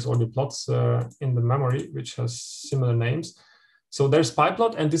because there's already plots in the memory which has similar names. So there's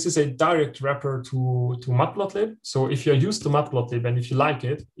PyPlot, and this is a direct wrapper to Matplotlib. So if you're used to Matplotlib and if you like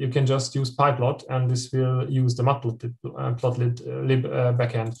it, you can just use PyPlot, and this will use the Matplotlib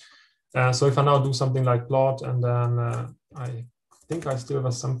backend. So if I now do something like plot, and then I think I still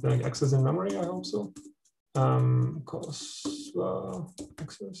have something like access in memory, I hope so.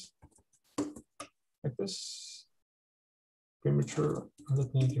 Access like this. Premature,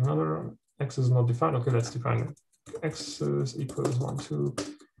 let me give another. Access is not defined. Okay, let's define it. Access equals 1 to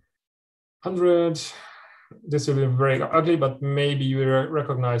 100. This will be very ugly, but maybe you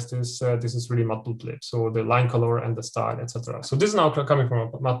recognize this. This is really Matplotlib. So the line color and the style, etc. So this is now coming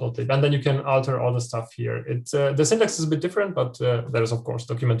from Matplotlib, and then you can alter all the stuff here. The syntax is a bit different, but there is of course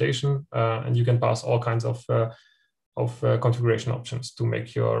documentation, and you can pass all kinds of configuration options to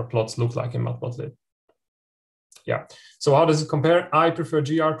make your plots look like in Matplotlib. yeah. So how does it compare? I prefer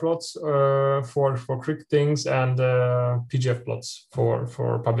GR-plots for quick things and PGF plots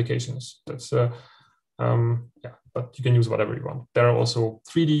for publications. That's yeah, but you can use whatever you want. There are also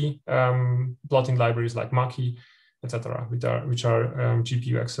 3D plotting libraries like Maki, etc., which are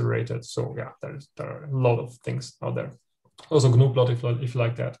GPU accelerated. So yeah, there are a lot of things out there. Also GNU-plot if you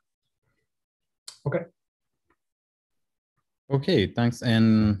like that. Okay. Okay, thanks.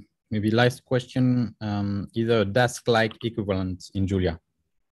 And maybe last question, either Dask-like equivalent in Julia.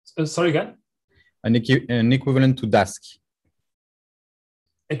 Sorry again? An equivalent to Dask.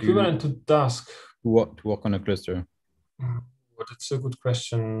 Equivalent to Dask. To work on a cluster. But it's a good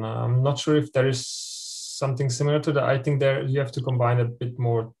question. I'm not sure if there is something similar to that. I think there you have to combine a bit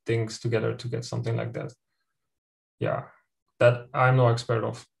more things together to get something like that. Yeah, that I'm no expert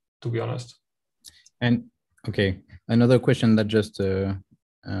of, to be honest. And okay, another question that just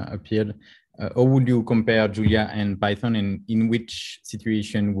appeared. How would you compare Julia and Python, and in which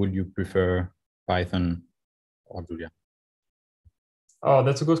situation would you prefer Python or Julia? Oh,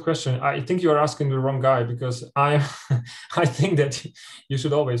 that's a good question. I think you're asking the wrong guy, because I think that you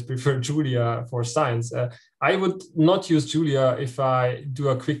should always prefer Julia for science. I would not use Julia if I do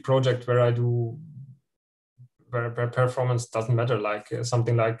a quick project where performance doesn't matter, like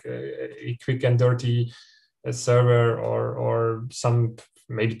something like a quick and dirty server, or some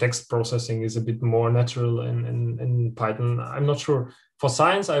maybe text processing is a bit more natural in Python. I'm not sure. For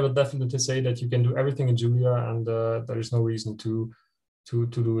science, I would definitely say that you can do everything in Julia, and there is no reason to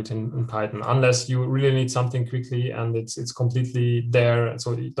do it in Python, unless you really need something quickly and it's completely there.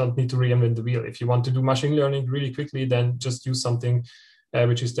 So you don't need to reinvent the wheel. If you want to do machine learning really quickly, then just use something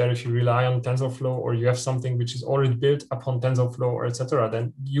which is there. If you rely on TensorFlow, or you have something which is already built upon TensorFlow, or etc.,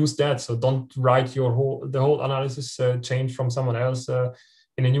 then use that. So don't write the whole analysis chain from someone else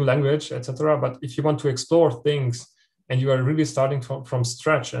in a new language, etc. But if you want to explore things and you are really starting from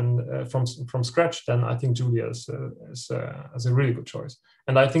scratch, from scratch, then I think Julia is a really good choice.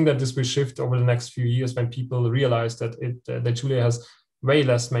 And I think that this will shift over the next few years when people realize that that Julia has way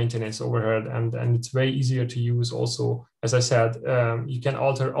less maintenance overhead, and it's way easier to use. Also, as I said, you can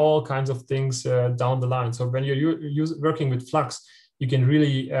alter all kinds of things down the line. So when you're working with Flux, you can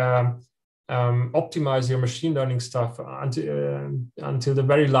really optimize your machine learning stuff until the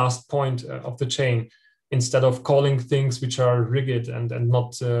very last point of the chain, instead of calling things which are rigid and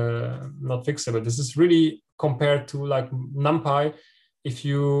not fixable. This is really compared to like NumPy. If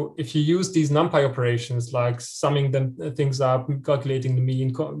you use these NumPy operations, like summing things up, calculating the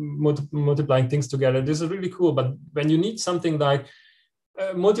mean, multiplying things together, this is really cool. But when you need something like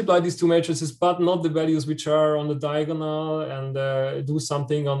multiply these two matrices, but not the values which are on the diagonal, and do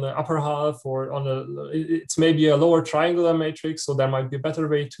something on the upper half, or it's maybe a lower triangular matrix, so there might be a better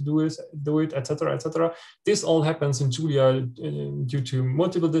way to do it, etc., etc. This all happens in Julia due to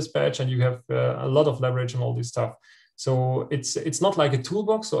multiple dispatch, and you have a lot of leverage on all this stuff. So it's not like a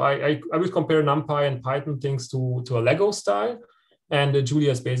toolbox. So I would compare NumPy and Python things to a Lego style. And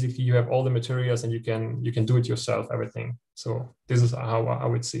Julia is basically, you have all the materials and you can do it yourself, everything. So this is how I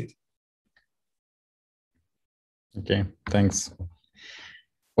would see it. Okay, thanks.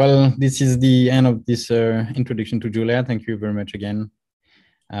 Well, this is the end of this introduction to Julia. Thank you very much again.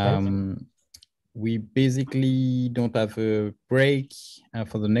 We basically don't have a break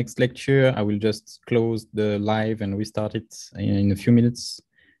for the next lecture. I will just close the live and restart it in a few minutes.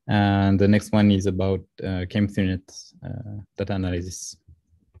 And the next one is about Chem3net data analysis.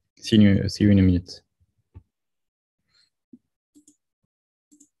 See you in a minute.